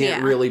 I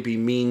can't really be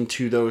mean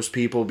to those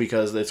people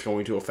because it's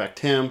going to affect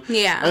him.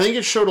 Yeah. I think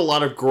it showed a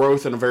lot of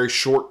growth in a very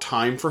short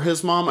time for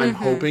his mom. I'm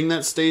hoping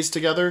that stays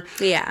together.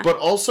 Yeah. But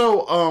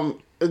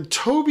also,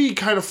 Toby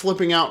kind of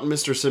flipping out in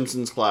Mr.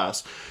 Simpson's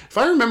class. If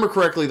I remember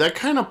correctly, that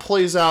kind of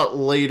plays out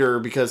later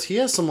because he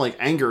has some like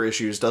anger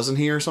issues, doesn't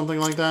he, or something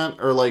like that?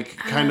 Or like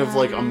kind of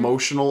like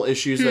emotional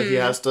issues that he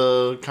has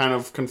to kind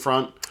of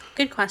confront.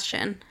 Good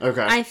question.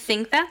 Okay. I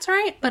think that's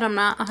right, but I'm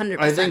not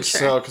 100% I think sure.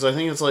 so, because I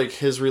think it's like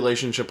his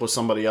relationship with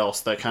somebody else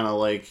that kind of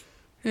like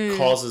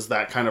causes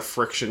that kind of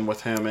friction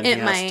with him, and he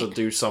has to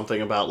do something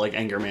about like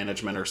anger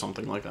management or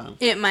something like that.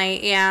 It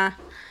might, yeah.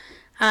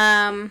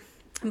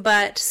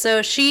 But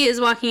so she is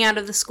walking out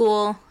of the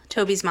school.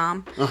 Toby's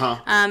mom. Uh-huh.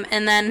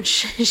 And then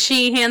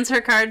she hands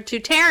her card to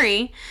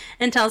Terry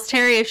and tells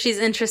Terry if she's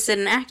interested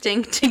in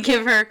acting to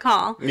give her a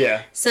call.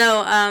 Yeah.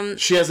 So,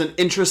 she has an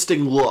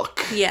interesting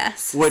look.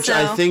 Yes. Which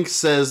I think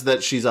says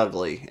that she's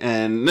ugly.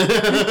 And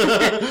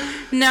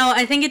no,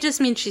 I think it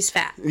just means she's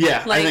fat.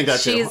 Yeah, I think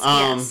that too.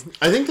 Yes.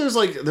 I think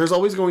there's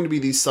always going to be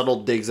these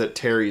subtle digs at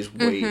Terry's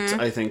weight,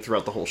 I think,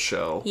 throughout the whole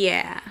show.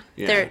 Yeah.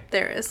 There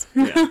is.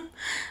 Yeah.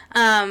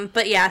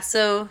 But yeah,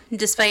 so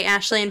despite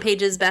Ashley and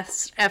Paige's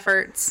best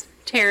efforts,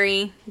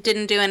 Terry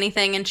didn't do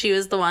anything, and she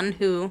was the one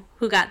who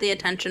got the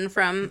attention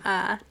from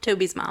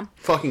Toby's mom.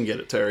 Fucking get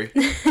it, Terry.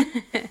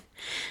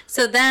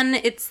 So then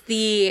it's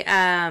the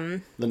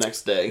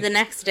next day. The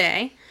next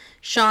day,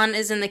 Sean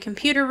is in the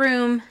computer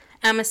room.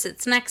 Emma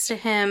sits next to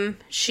him.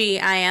 She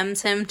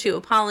IMs him to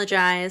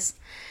apologize.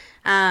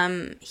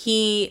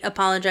 He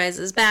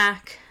apologizes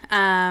back.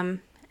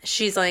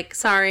 She's like,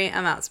 sorry,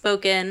 I'm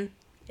outspoken.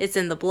 It's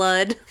in the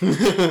blood.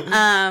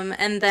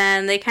 And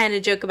then they kind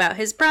of joke about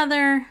his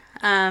brother.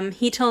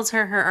 He tells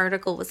her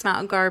article was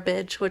not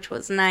garbage, which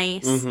was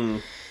nice. Mm-hmm.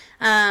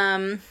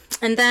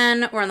 And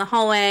then we're in the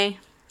hallway.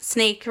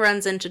 Snake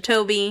runs into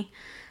Toby.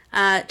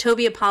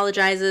 Toby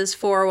apologizes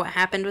for what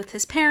happened with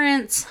his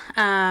parents.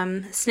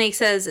 Snake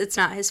says it's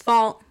not his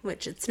fault,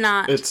 which it's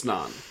not. It's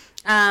not.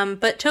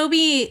 But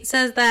Toby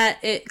says that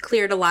it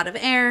cleared a lot of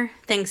air.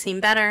 Things seem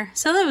better.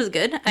 So that was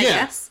good, I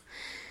guess.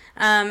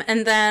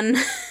 And then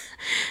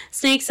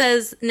Snake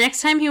says,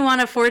 next time you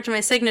want to forge my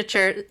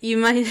signature, you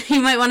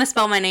might want to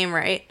spell my name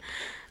right.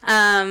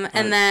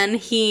 And then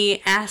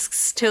he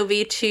asks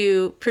Toby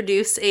to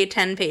produce a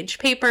 10-page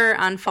paper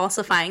on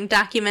falsifying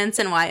documents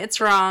and why it's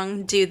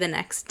wrong, due the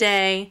next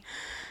day.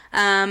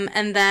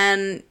 And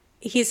then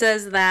he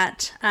says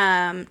that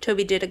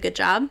Toby did a good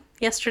job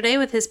yesterday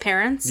with his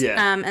parents,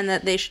 and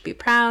that they should be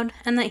proud,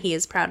 and that he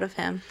is proud of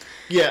him.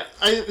 Yeah,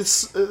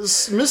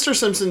 Mr.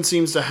 Simpson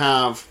seems to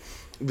have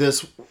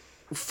this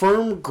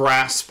firm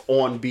grasp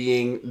on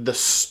being the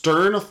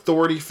stern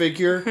authority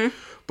figure,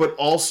 but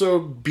also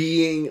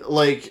being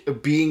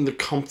the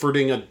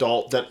comforting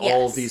adult that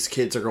all of these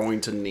kids are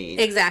going to need.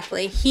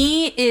 Exactly.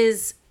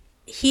 He's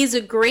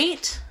a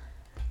great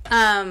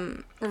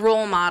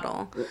role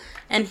model,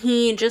 and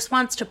he just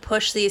wants to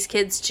push these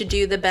kids to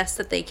do the best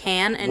that they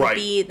can and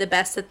be the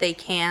best that they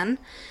can.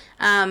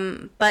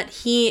 But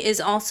he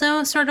is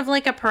also sort of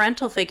like a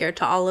parental figure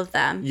to all of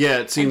them. Yeah,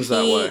 it seems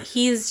that way.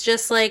 He's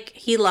just like,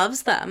 he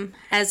loves them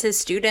as his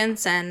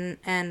students, and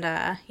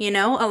a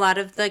lot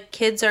of the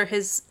kids are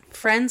his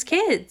friends'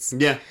 kids.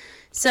 Yeah.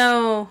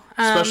 So,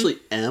 especially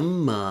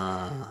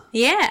Emma.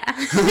 Yeah.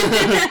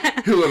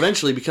 Who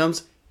eventually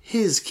becomes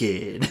his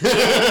kid.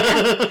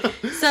 Yeah.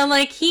 So,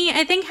 like, he,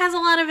 I think, has a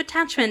lot of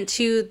attachment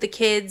to the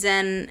kids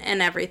and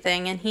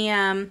everything, and he,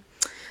 as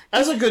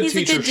a good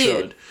teacher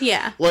should.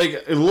 Yeah.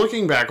 Like,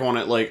 looking back on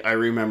it, like, I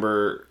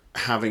remember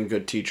having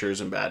good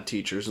teachers and bad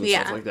teachers and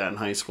stuff like that in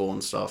high school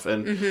and stuff.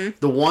 And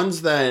the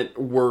ones that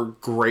were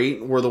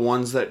great were the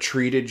ones that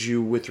treated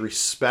you with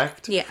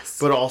respect. Yes.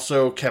 But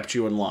also kept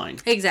you in line.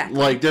 Exactly.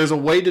 Like, there's a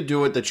way to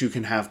do it that you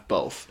can have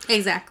both.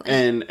 Exactly.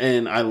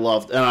 And I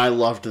loved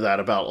that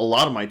about a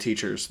lot of my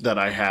teachers that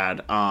I had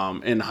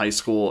in high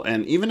school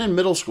and even in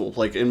middle school.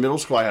 Like, in middle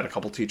school, I had a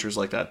couple teachers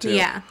like that, too.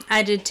 Yeah,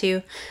 I did,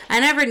 too. I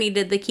never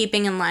needed the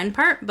keeping in line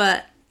part,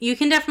 but you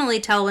can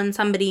definitely tell when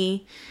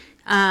somebody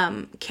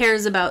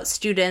cares about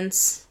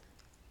students,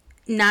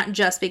 not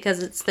just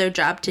because it's their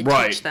job to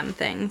teach them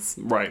things.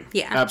 Right.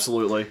 Yeah.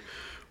 Absolutely.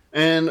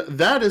 And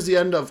that is the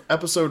end of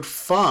episode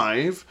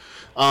 5.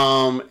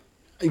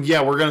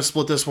 Yeah, we're going to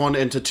split this one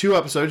into 2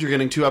 episodes. You're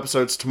getting 2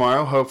 episodes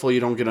tomorrow. Hopefully you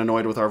don't get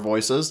annoyed with our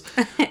voices.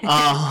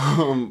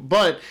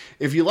 But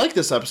if you like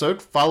this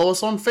episode, follow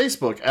us on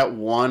Facebook at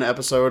 1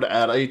 episode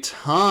at a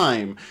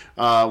time.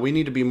 We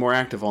need to be more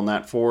active on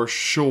that for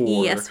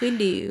sure. Yes, we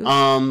do.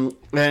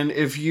 And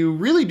if you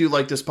really do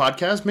like this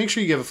podcast, make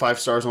sure you give it 5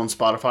 stars on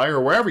Spotify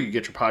or wherever you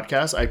get your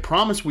podcasts. I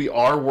promise we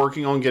are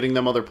working on getting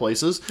them other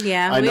places.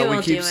 Yeah, we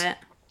will do it.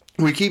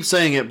 We keep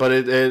saying it, but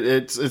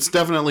it's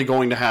definitely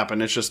going to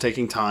happen. It's just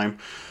taking time.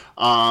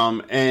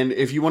 And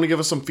if you want to give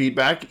us some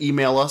feedback,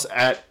 email us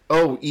at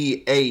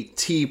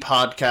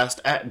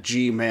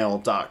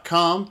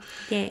oeatpodcast@gmail.com.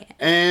 Yeah.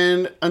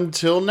 And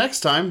until next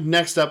time,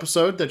 next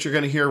episode that you're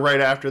going to hear right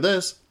after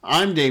this,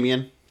 I'm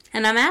Damien.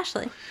 And I'm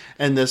Ashley.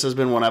 And this has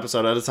been 1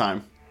 episode at a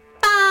time.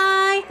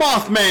 Bye!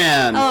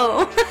 Mothman!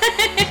 Oh.